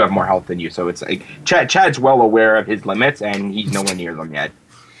 But I do have more health than you, so it's like Chad's well aware of his limits, and he's nowhere near them yet.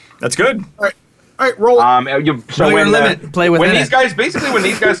 That's good. all right, roll. So Know your when limit. Play within when it.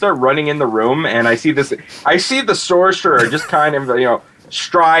 these guys start running in the room, and I see the sorcerer just kind of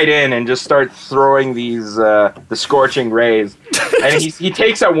stride in and just start throwing these the scorching rays, and he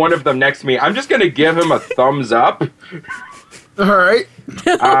takes out one of them next to me. I'm just gonna give him a thumbs up. All right.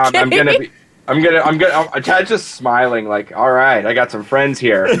 Chad's just smiling like, all right, I got some friends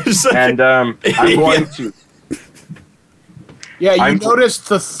here, and I'm going to. Yeah, you I'm- noticed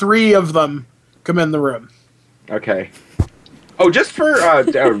the 3 of them come in the room. Okay. Oh, just for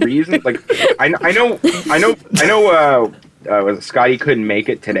a reason, like I know. Scotty couldn't make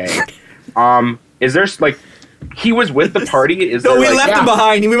it today. Is there like he was with the party? Is No, there, we like, left him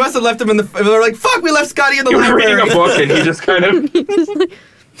behind. We must have left him in the. We were like, "Fuck!" We left Scotty in the He was library. reading a book and he just kind of.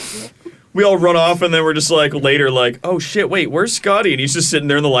 We all run off, and then we're just like later, like, oh shit, wait, where's Scotty? And he's just sitting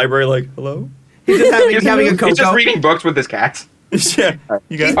there in the library, like, hello. He's just having a He's cocoa. just reading books with his cats. Yeah,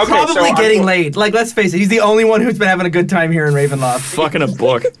 you He's got Okay, probably so I'm getting go- laid. Like, let's face it, he's the only one who's been having a good time here in Ravenloft. fucking a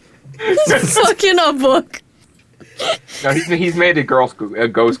book. Fucking a book. No, he's made a ghost girlfriend.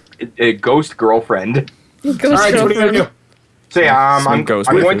 Ghost All right, so what are you gonna do? So yeah, Some I'm ghost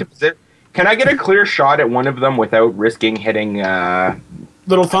going waifu. to. Can I get a clear shot at one of them without risking hitting?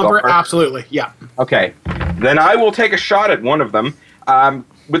 Little thumper? Thumper? Absolutely. Yeah. Okay, then I will take a shot at one of them.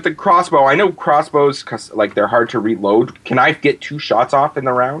 With the crossbow, I know crossbows, 'cause, like, they're hard to reload. Can I get 2 shots off in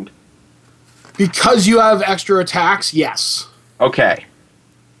the round? Because you have extra attacks, yes. Okay.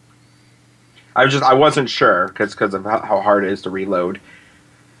 I wasn't sure because of how hard it is to reload.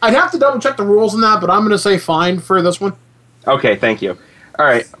 I'd have to double check the rules on that, but I'm going to say fine for this one. Okay, thank you. All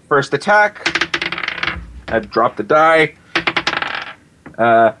right, first attack. I dropped the die.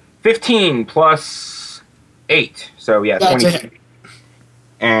 15 plus 8, so yeah, That's a 20. hit.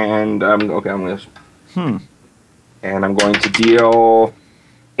 And I'm gonna. And I'm going to deal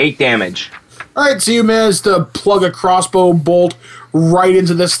 8 damage. All right, so you managed to plug a crossbow bolt right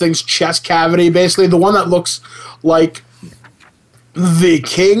into this thing's chest cavity. Basically, the one that looks like the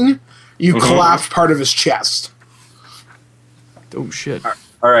king, you collapse part of his chest. Oh shit.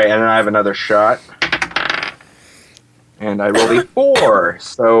 All right, and then I have another shot. And I rolled a 4,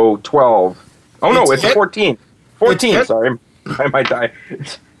 so 12. Oh no, It's it's a hit. 14. 14, hit. sorry. I might die.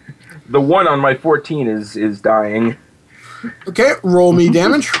 The 1 on my 14 is dying. Okay, roll me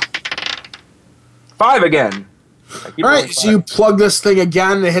damage. 5 again. I keep All rolling right, so 5. you plug this thing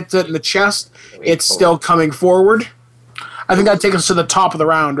again, and it hits it in the chest. It's still coming forward. I think that'd take us to the top of the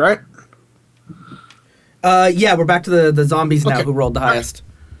round, right? Yeah, we're back to the zombies now Okay. who rolled the highest.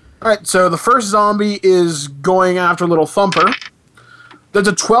 All right, so the first zombie is going after Little Thumper. Does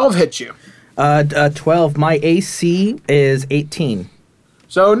a 12 hit you? 12. My AC is 18.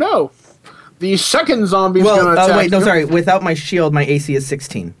 So no. The second zombie is going to attack Wait, no, you. sorry. Without my shield, my AC is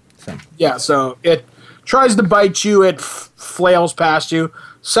 16. So Yeah, so it tries to bite you. It flails past you.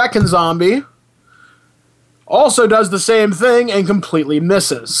 Second zombie also does the same thing and completely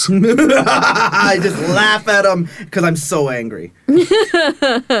misses. I just laugh at him because I'm so angry.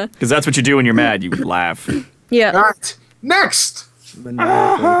 Because that's what you do when you're mad. You laugh. All Yeah. right, next.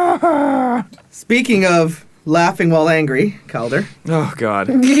 Speaking of laughing while angry, Calder, Oh god.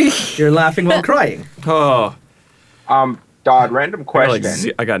 you're laughing while crying. Oh. Dodd, random I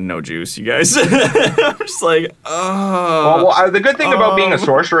question. got no juice, you guys. I'm just like, oh. Well, the good thing about being a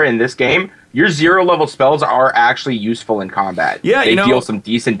sorcerer in this game, your 0 level spells are actually useful in combat. Yeah, they deal some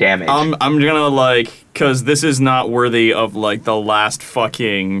decent damage. I'm gonna because this is not worthy of the last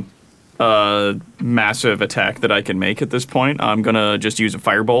fucking massive attack that I can make at this point. I'm gonna just use a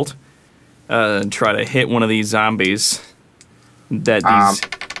firebolt and try to hit one of these zombies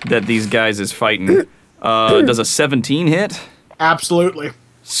that these guys is fighting. Does a 17 hit? Absolutely.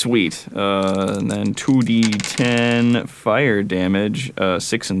 Sweet. And then 2d10 fire damage.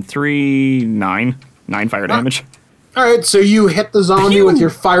 6 and 3, 9. 9 fire damage. All right, so you hit the zombie with your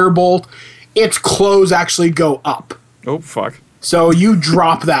firebolt. Its clothes actually go up. Oh, fuck. So you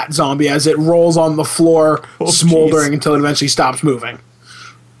drop that zombie as it rolls on the floor, smoldering until it eventually stops moving.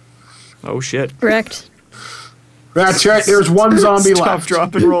 Oh, shit. Correct. That's right. There's one zombie Stop, left.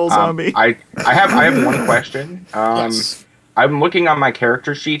 drop, and roll zombie. I have one question. Yes. I'm looking on my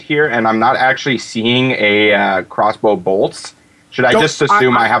character sheet here, and I'm not actually seeing a crossbow bolts. Should I just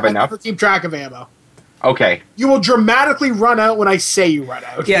assume I have enough? Never keep track of ammo. Okay. You will dramatically run out when I say you run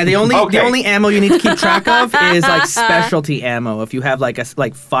out. Yeah, the only Okay. the only ammo you need to keep track of is specialty ammo. If you have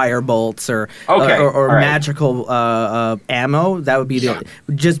fire bolts or Okay, or all right. magical ammo, that would be the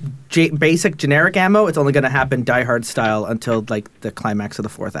just basic generic ammo. It's only going to happen Die Hard style until the climax of the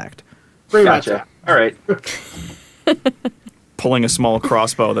 4th act. Pretty much. Gotcha. All right. Pulling a small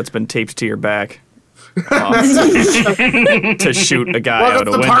crossbow that's been taped to your back off to shoot a guy out Welcome a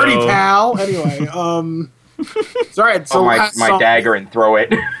to the window. party, pal. Anyway, it's all right. So my last zombie, dagger and throw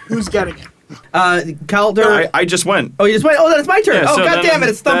it. Who's getting it? Calder. I just went. Oh, you just went. Oh, then it's my turn. Yeah, oh, so God then damn it!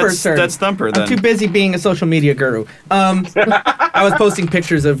 It's Thumper's turn. That's Thumper then. I'm too busy being a social media guru. I was posting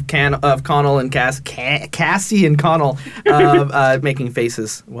pictures of Connell and Cassie and Connell making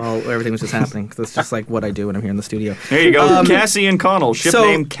faces while everything was just happening. That's just what I do when I'm here in the studio. There you go. Cassie and Connell, ship so-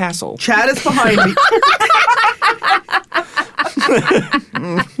 name Castle. Chad is behind me.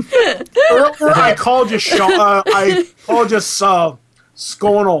 Earlier, I called you Sconal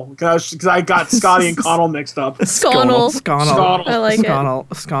because I got Scotty and Connell mixed up. Sconnell. Sconnell. I like it.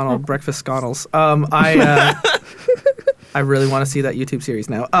 Sconnell. Breakfast Sconnells. I really want to see that YouTube series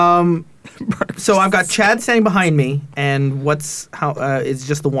now. So I've got Chad standing behind me, and it's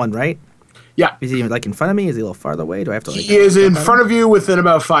just the one, right? Yeah. Is he in front of me? Is he a little farther away? Do I have to He is in front of you within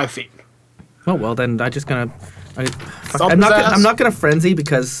about 5 feet. Oh well, then I'm just gonna. Thump I'm his ass. not gonna frenzy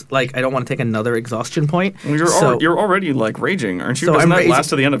because I don't want to take another exhaustion point. You're already raging, aren't you? So Doesn't I'm that raging. last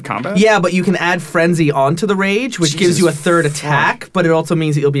to the end of combat? Yeah, but you can add frenzy onto the rage, which gives you a third attack, but it also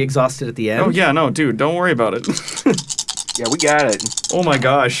means that you'll be exhausted at the end. Oh yeah, no, dude, don't worry about it. Yeah, we got it. Oh my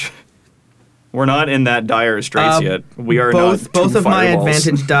gosh. We're not in that dire straits yet. We are both not two of my fireballs.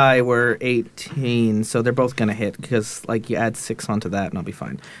 advantage die were 18, so they're both gonna hit because you add 6 onto that and I'll be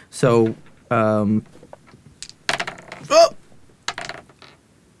fine. So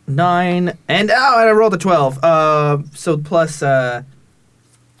 9 and I rolled a 12. So plus 5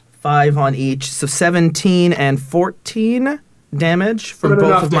 on each, so 17 and 14 damage from Good both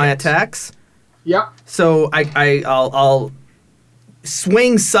enough of my damage. attacks. Yep. So I'll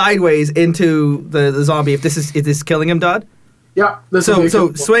swing sideways into the zombie if this is killing him, Dodd. Yep. This will be So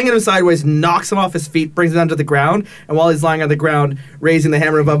good. swinging him sideways knocks him off his feet, brings him down to the ground, and while he's lying on the ground, raising the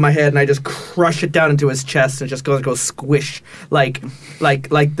hammer above my head, and I just crush it down into his chest, and it just goes squish like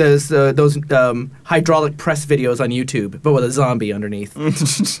those hydraulic press videos on YouTube, but with a zombie underneath.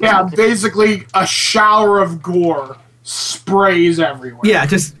 Yeah, basically a shower of gore sprays everywhere. Yeah,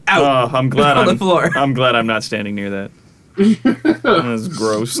 just out. I'm glad On the floor. I'm glad I'm not standing near that. That's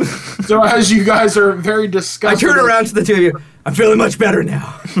gross. So as you guys are very I disgusted, turn around to the two of you. I'm feeling much better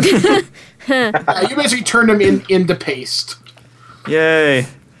now. you basically turned him into paste. Yay.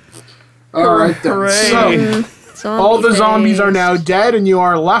 All right, then. Hooray. So all the zombies are now dead, and you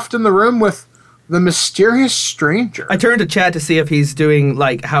are left in the room with the mysterious stranger. I turn to Chad to see if he's doing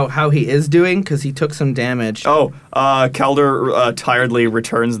how he is doing because he took some damage. Oh, Calder tiredly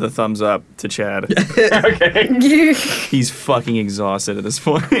returns the thumbs up to Chad. Okay. He's fucking exhausted at this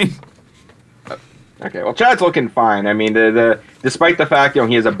point. Okay. Well, Chad's looking fine. I mean, despite the fact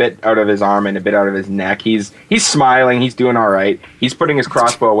he has a bit out of his arm and a bit out of his neck, he's smiling. He's doing all right. He's putting his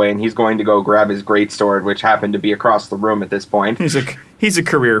crossbow away, and he's going to go grab his greatsword, which happened to be across the room at this point. He's a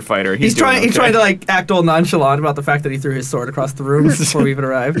career fighter. He's doing trying okay. to act all nonchalant about the fact that he threw his sword across the room before we even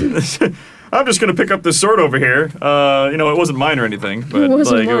arrived. I'm just gonna pick up this sword over here. It wasn't mine or anything, but It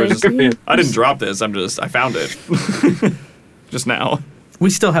wasn't it was mine. just I didn't drop this. I found it just now. We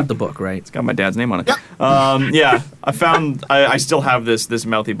still have the book, right? It's got my dad's name on it. Yeah, I still have this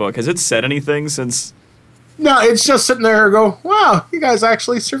mouthy book. Has it said anything since? No, it's just sitting there and go, wow, you guys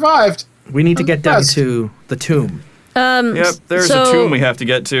actually survived. We need to get down Yes. to the tomb. Yep, there's so, a tomb we have to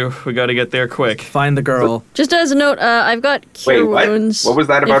get to. We got to get there quick. Find the girl. Just as a note, I've got cure Wait, what? wounds. What was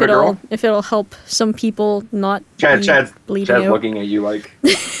that about if a girl? If it'll help some people not Chad's bleeding out. looking at you like,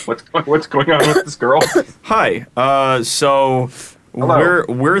 what's going on with this girl? Hi. So Hello.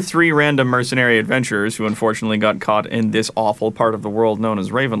 we're three random mercenary adventurers who unfortunately got caught in this awful part of the world known as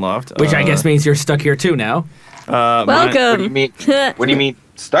Ravenloft. Which I guess means you're stuck here too now. What do you Welcome. mean? What do you mean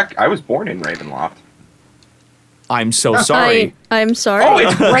stuck? I was born in Ravenloft. I'm so sorry. I'm sorry. Oh,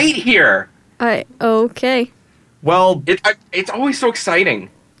 it's right here. Okay. Well, It's always so exciting.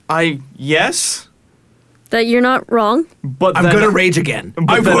 yes, That you're not wrong. but I'm then- gonna rage again. but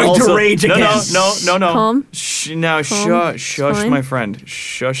I'm then going also- to rage again. No. Calm. Now, Calm. shush, Fine. my friend.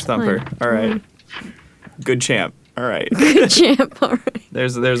 Shush, Thumper. Fine. All right. Good champ. All right. Good champ. All right.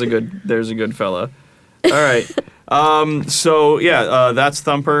 There's a good fella. All right. So yeah, that's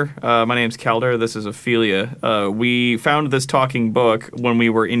Thumper. My name's Calder. This is Ophelia. We found this talking book when we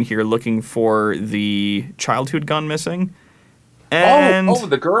were in here looking for the child who'd gone missing. And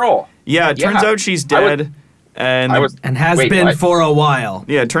the girl. yeah, it turns Yeah. out she's I was- dead. And And has Wait, been what? for a while.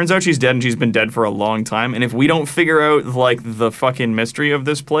 yeah, it turns out she's dead, and she's been dead for a long time. And if we don't figure out like the fucking mystery of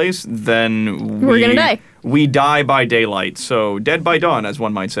this place, then We're gonna die. We die by daylight. So dead by dawn, as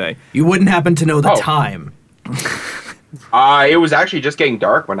one might say. You wouldn't happen to know the Oh. time. It was actually just getting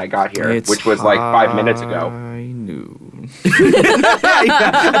dark when I got here, It's which was like 5 minutes ago. I knew. At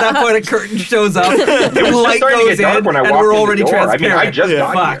that point, a curtain shows up. The was light just starting to goes get dark in, when I and walked we're in the already door. I mean, transparent. I just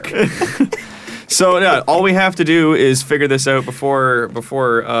got Fuck. here. So yeah, all we have to do is figure this out before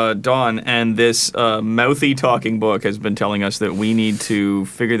dawn, and this mouthy talking book has been telling us that we need to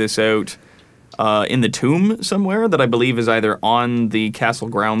figure this out in the tomb somewhere that I believe is either on the castle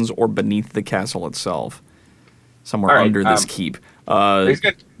grounds or beneath the castle itself, somewhere All right, under this keep. you guys-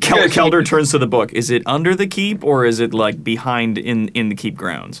 Kelder turns to the book. Is it under the keep or is it like behind in the keep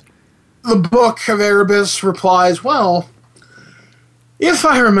grounds? The Book of Erebus replies, well, if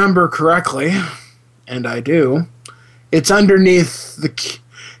I remember correctly, and I do, it's underneath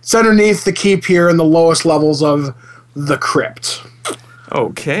the keep here in the lowest levels of the crypt.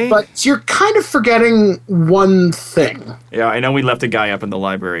 Okay. But you're kind of forgetting one thing. yeah, I know we left a guy up in the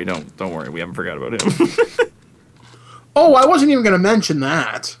library. Don't worry, we haven't forgot about him. Oh, I wasn't even going to mention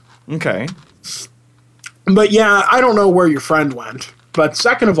that. Okay. But yeah, I don't know where your friend went. But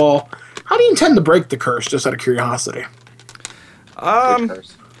second of all, how do you intend to break the curse, just out of curiosity?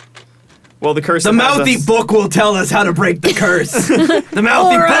 Well, the curse. The that has mouthy us- book will tell us how to break the curse. The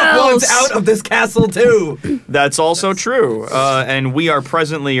mouthy Or book wants else. out of this castle too. That's also true. And we are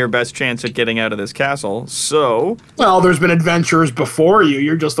presently your best chance at getting out of this castle. So, Well, there's been adventurers before you.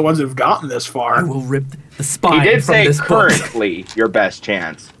 You're just the ones who've gotten this I far. will rip the He spine did from say this book. currently your best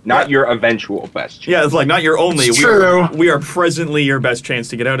chance, not your eventual best chance. yeah, it's like not your only. It's We are presently your best chance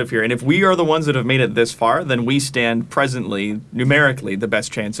to get out of here. And if we are the ones that have made it this far, then we stand presently, numerically, the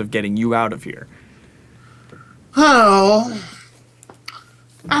best chance of getting you out of here. Oh.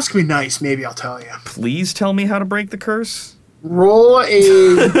 Ask me nice, maybe I'll tell you. Please tell me how to break the curse. Roll a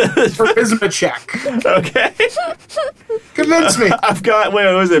charisma check. Okay. Convince me. I've got, wait,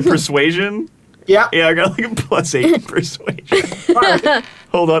 what was it? Persuasion? Yeah. Yeah, I got like a +8 persuasion. All right.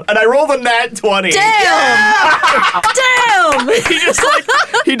 Hold on. And I rolled a nat 20. Damn! He just like,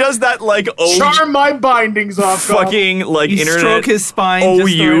 he does that like, Charm my bindings off. Gob. fucking like You internet. stroke his spine. Oh, just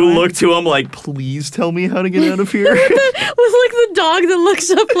the you right way. look to him like, please tell me how to get out of here. With like the dog that looks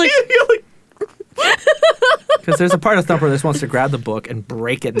up like You're like, Because there's a part of Thumper that just wants to grab the book and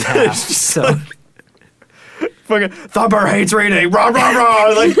break it in half. So fucking Thumper hates reading. Rah rah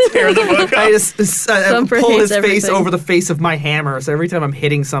rah. Like tear the book I up. just Thumper pull hates his face everything. over the face of my hammer. So every time I'm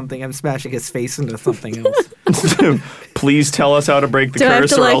hitting something, I'm smashing his face into something else. Please tell us how to break the Do I have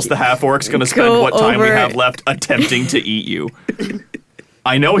curse, to, or like, else the half orc's gonna spend go what time we over- have left attempting to eat you.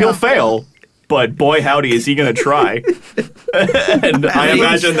 I know he'll fail, but boy howdy is he gonna try. And I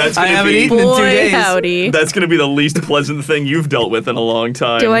imagine that's I gonna haven't be eaten in 2 boy days. howdy. that's gonna be the least pleasant thing you've dealt with in a long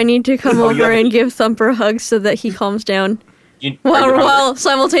time. Do I need to come over yeah. and give Thumper a hug so that he calms down? Are you While hungry?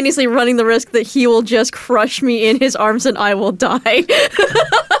 simultaneously running the risk that he will just crush me in his arms and I will die.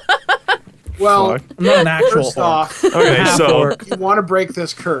 Well, Fuck. I'm not an actual first orc. off, Okay, Half so orc. if you want to break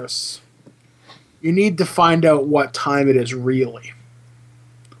this curse, you need to find out what time it is really.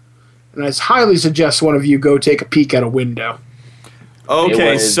 And I highly suggest one of you go take a peek at a window. okay,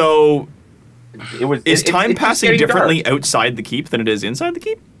 It was- so It was. is time it's just passing getting differently dark. outside the keep than it is inside the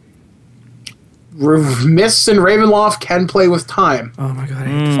keep? Mists and Ravenloft can play with time. Oh my god. I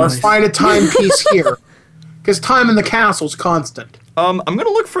Mm. hate Or this place. find a timepiece here. Because time in the castle's constant. I'm gonna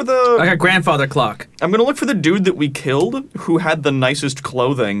look for the. Like a grandfather clock. I'm gonna look for the dude that we killed, who had the nicest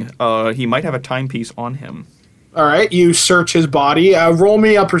clothing. He might have a timepiece on him. All right, you search his body. Roll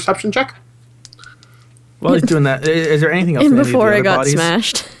me a perception check. While he's doing that, is there anything else? And in any of the before other it got bodies?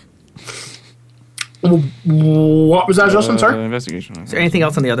 smashed. What was that, Justin? Sorry. Investigation. Is there anything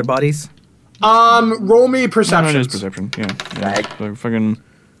else on the other bodies? Roll me No, it is perception. perception. Yeah. Right. So fucking.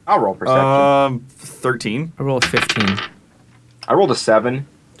 I'll roll perception. 13. I rolled 15 I rolled a 7.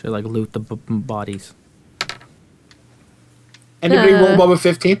 to like loot the bodies. Anybody roll above a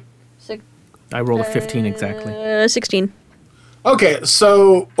 15? I rolled a 15 exactly. 16. Okay,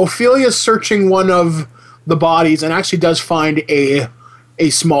 so Ophelia's searching one of the bodies and actually does find a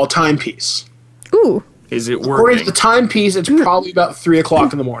small timepiece. Ooh. Is it According to working? the timepiece, it's probably about 3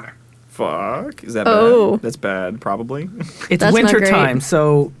 o'clock in the morning. Fuck. Is that Oh. bad? That's bad, probably. It's That's not winter great. time,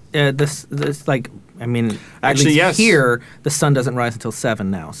 so this like I mean, at Actually, least yes. here the sun doesn't rise until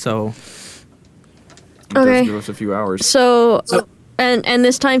 7 now. So It does Okay. give us a few hours. So, and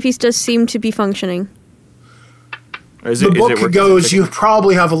this timepiece does seem to be functioning. Is The it book working? goes, you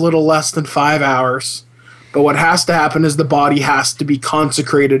probably have a little less than 5 hours. But what has to happen is the body has to be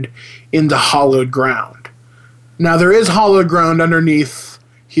consecrated into hallowed ground. Now, there is hallowed ground underneath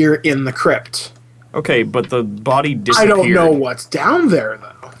here in the crypt. Okay, but the body I disappeared. don't know what's down there,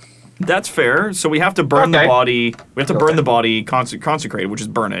 though. That's fair. So we have to burn the Okay. body. We have to burn the body consecrated, which is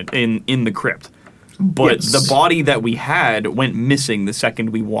burn it in the crypt. But Yes. the body that we had went missing the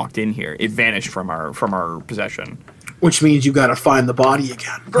second we walked in here. It vanished from our possession. Which means you gotta find the body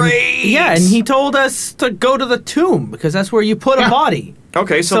again. Great. yeah, and he told us to go to the tomb because that's where you put Yeah. a body.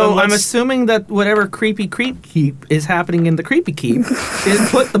 Okay, so, So then I'm let's, assuming that whatever creepy creep keep is happening in the creepy keep is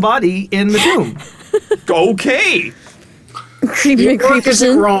put the body in the tomb. okay. Creepy The orc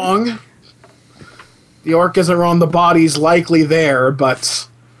isn't creeperson. wrong. The orc isn't wrong. The body's likely there, but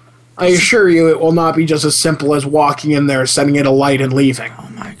I assure you it will not be just as simple as walking in there, setting it alight, and leaving. Oh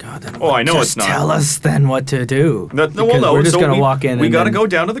my god! Then Oh, I know just it's not. Tell us then what to do. No, well, Because no. we're just so gonna we, walk in. We and got to then go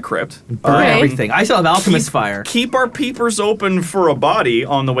down to the crypt. burn Okay. everything. I still have alchemist fire. Keep our peepers open for a body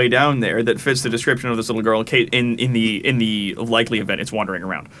on the way down there that fits the description of this little girl. Kate, in the likely event it's wandering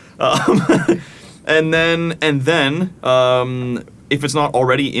around, and then if it's not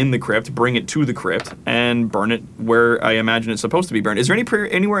already in the crypt, bring it to the crypt and burn it where I imagine it's supposed to be burned. Is there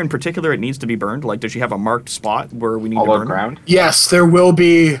anywhere in particular it needs to be burned? Like, does she have a marked spot where we need to Hollow burn? ground. Yes, there will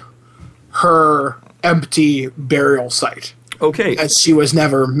be her empty burial site, Okay. as she was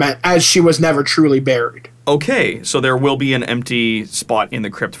never truly buried. Okay. So there will be an empty spot in the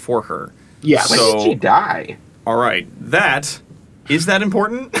crypt for her. Yes. When So- did she die? All right. Is that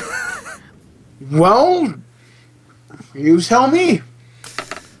important? Well, you tell me.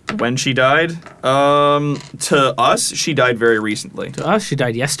 When she died? To us, she died very recently. To us, she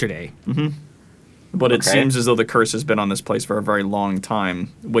died yesterday. But it Okay. seems as though the curse has been on this place for a very long time.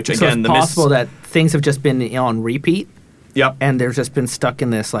 Which So again, it's the possible that things have just been on repeat, Yep. and they've just been stuck in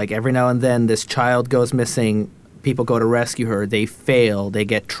this. Like every now and then, this child goes missing. People go to rescue her. They fail. They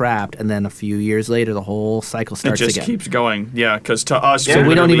get trapped, and then a few years later, the whole cycle It starts just again. keeps going. Yeah, because to us, So So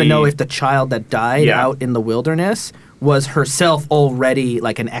we don't even know literally- if the child that died Yeah. out in the wilderness was herself already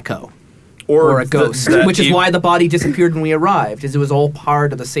like an echo or or a ghost, that which is you- why the body disappeared when we arrived. Is it was all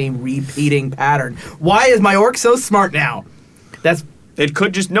part of the same repeating pattern. Why is my orc so smart now? That's it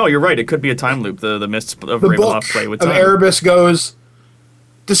could just no. You're right. It could be a time loop. The mists of The book Ravenloft play with of time. Erebus goes,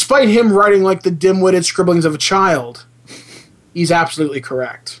 despite him writing like the dim-witted scribblings of a child, he's absolutely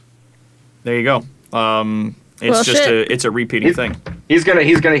correct. There you go. It's Well, just shit. it's a repeating thing. He's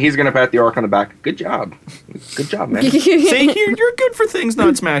gonna pat the orc on the back. Good job, man. See, you're good for things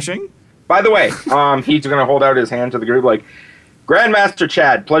not smashing. By the way, he's gonna hold out his hand to the group like, Grandmaster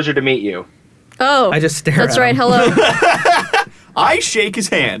Chad, pleasure to meet you. Oh, I just stare That's at right. him. Hello. I shake his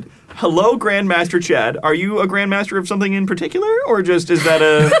hand. Hello, Grandmaster Chad. Are you a Grandmaster of something in particular, or just is that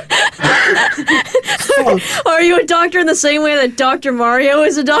a? Are you a doctor in the same way that Dr. Mario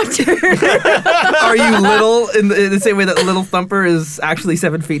is a doctor? Are you little in the same way that Little Thumper is actually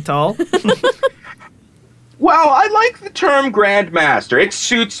 7 feet tall? Well, I like the term Grandmaster. It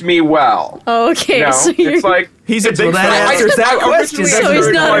suits me well. Oh, okay. You know, So you're, it's like He's a big Well, that fella. answers that question. originally, So he's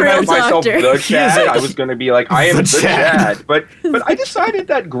I not a called real myself doctor. the He is Chad. a- I was going to be like, I am The the Chad. Chad. But I decided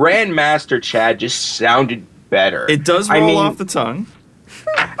that Grandmaster Chad just sounded better. It does I roll mean- off the tongue.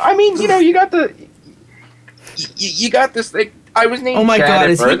 I mean, you know, you got the, you got this thing. I was named Oh my Chad God, at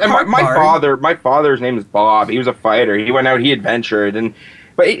is he first, and part bard? my father's name is Bob. He was a fighter. He went out, he adventured,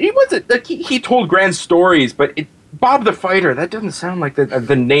 but he wasn't like he told grand stories, but Bob the Fighter. That doesn't sound like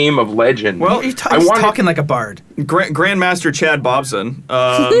the name of legend. Well, He's talking like a bard. Grandmaster Chad Bobson.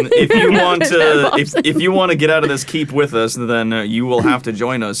 If you want to, if you want to get out of this keep with us, then you will have to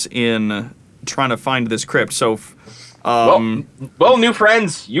join us in trying to find this crypt. So, well, new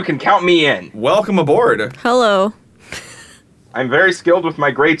friends, you can count me in. welcome aboard. Hello. I'm very skilled with my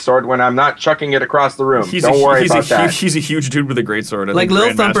greatsword when I'm not chucking it across the room. Don't worry about that. He's a huge dude with a greatsword. I Like think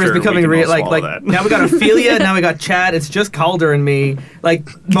Lil Thumper is Grandmaster, becoming we can real. all Like swallow that. now we got Ophelia. Now we got Chad. It's just Calder and me. Like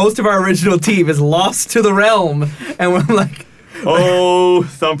most of our original team is lost to the realm, and we're like, Oh,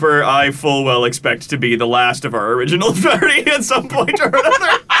 Thumper, I full well expect to be the last of our original party at some point or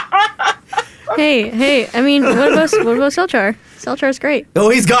another. Hey, I mean, what about Selchar? Selchar's great. oh,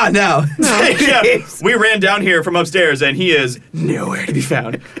 he's gone now. Yeah, we ran down here from upstairs, and he is nowhere to be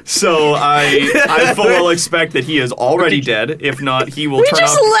found. So I full well expect that he is already dead. If not, he will We turn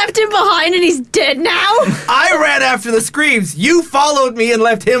just up. left him behind and he's dead now. I ran after the screams. You followed me and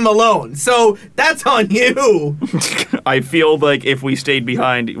left him alone. So that's on you. I feel like if we stayed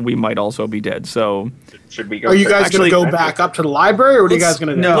behind, we might also be dead. So Should we go? Are you guys Actually- going to go back up to the library, or what are you guys going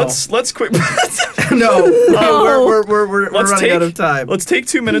to do? No. let's quick. No, we're Let's running out of time. Let's take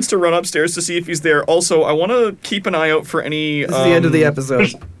 2 minutes to run upstairs to see if he's there. Also, I want to keep an eye out for any. This is the end of the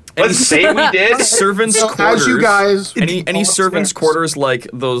episode. Let's say we did. Servants' So quarters. as you guys Any go servants' upstairs- quarters like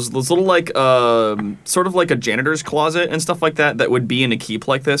those little like sort of like a janitor's closet and stuff like that would be in a keep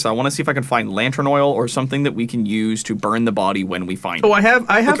like this. I want to see if I can find lantern oil or something that we can use to burn the body when we find Oh, it.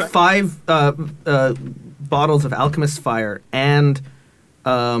 I have Okay. 5 bottles of alchemist fire and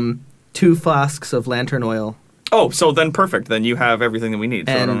 2 flasks of lantern oil Oh, so then perfect. Then you have everything that we need.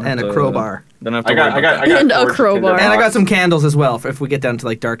 So I and don't have a to- crowbar. Then I have to I got And a torches in crowbar. the And I got box. some candles as well for if we get down to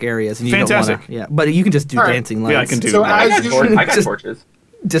like dark areas and you Fantastic. don't want to. Yeah, but you can just do All right. dancing lights. Yeah, I can do. So that. I as got, you- I got Just- torches.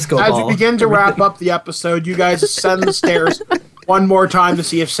 Disco As ball. we begin to wrap up the episode, you guys ascend the stairs one more time to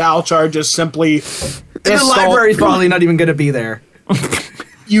see if Salchar just simply. the library's probably not even going to be there.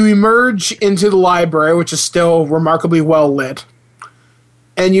 You emerge into the library, which is still remarkably well lit,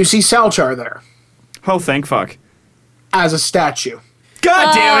 and you see Salchar there Oh, thank fuck. as a statue,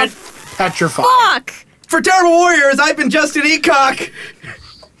 God damn it! petrified. Fuck! For Terrible Warriors, I've been Justin Eacock.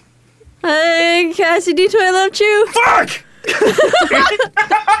 Hey, Cassie D2, I loved you. Fuck!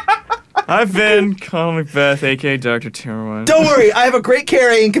 I've been Colin Macbeth, aka Dr. Terwin. Don't worry, I have a great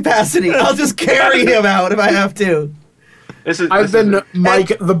carrying capacity. I'll just carry him out if I have to. I've been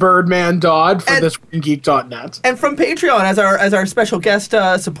Mike the Birdman Dodd for and- thisweekingeek.net. And from Patreon, as our special guest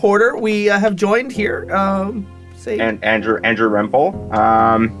supporter, we have joined here. And Andrew Rempel,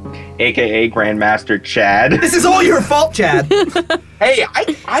 aka Grandmaster Chad. This is all your fault, Chad. Hey,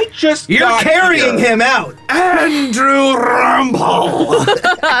 I just You're got carrying here. him out. Andrew Rumble.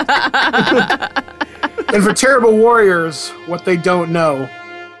 And for Terrible Warriors, what they don't know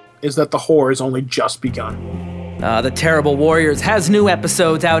is that the horror has only just begun. The Terrible Warriors has new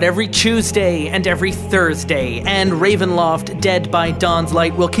episodes out every Tuesday and every Thursday, and Ravenloft Dead by Dawn's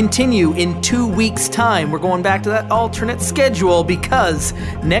Light will continue in 2 weeks' time. We're going back to that alternate schedule because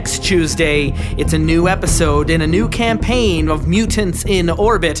next Tuesday it's a new episode in a new campaign of Mutants in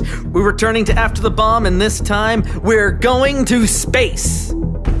Orbit. We're returning to After the Bomb, and this time we're going to space.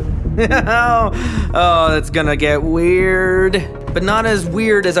 Oh, that's gonna get weird. But not as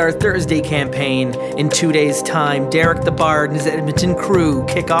weird as our Thursday campaign. In 2 days' time, Derek the Bard and his Edmonton crew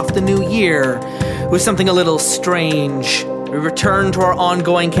kick off the new year with something a little strange. We return to our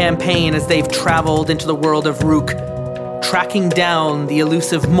ongoing campaign as they've traveled into the world of Rook, tracking down the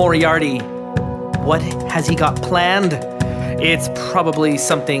elusive Moriarty. What has he got planned? It's probably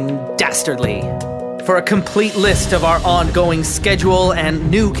something dastardly. For a complete list of our ongoing schedule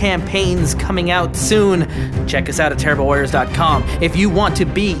and new campaigns coming out soon, check us out at terriblewarriors.com. If you want to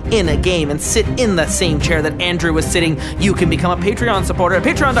be in a game and sit in the same chair that Andrew was sitting, you can become a Patreon supporter at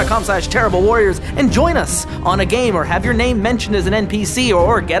patreon.com/terriblewarriors and join us on a game or have your name mentioned as an NPC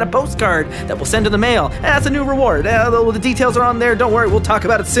or get a postcard that we'll send in the mail. That's a new reward. The details are on there. Don't worry, we'll talk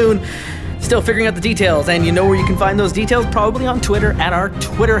about it soon. Still figuring out the details, and you know where you can find those details? Probably on Twitter at our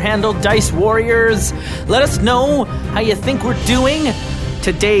Twitter handle, Dice Warriors. Let us know how you think we're doing.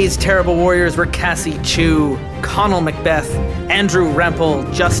 Today's Terrible Warriors were Cassie Chu, Connell Macbeth, Andrew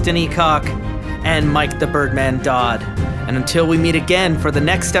Rempel, Justin Eacock, and Mike the Birdman Dodd. And until we meet again for the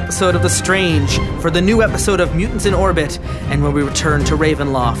next episode of The Strange, for the new episode of Mutants in Orbit, and when we return to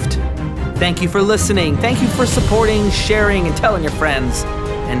Ravenloft, thank you for listening, thank you for supporting, sharing, and telling your friends.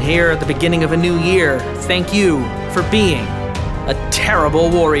 And here at the beginning of a new year, thank you for being a terrible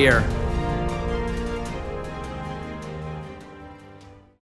warrior.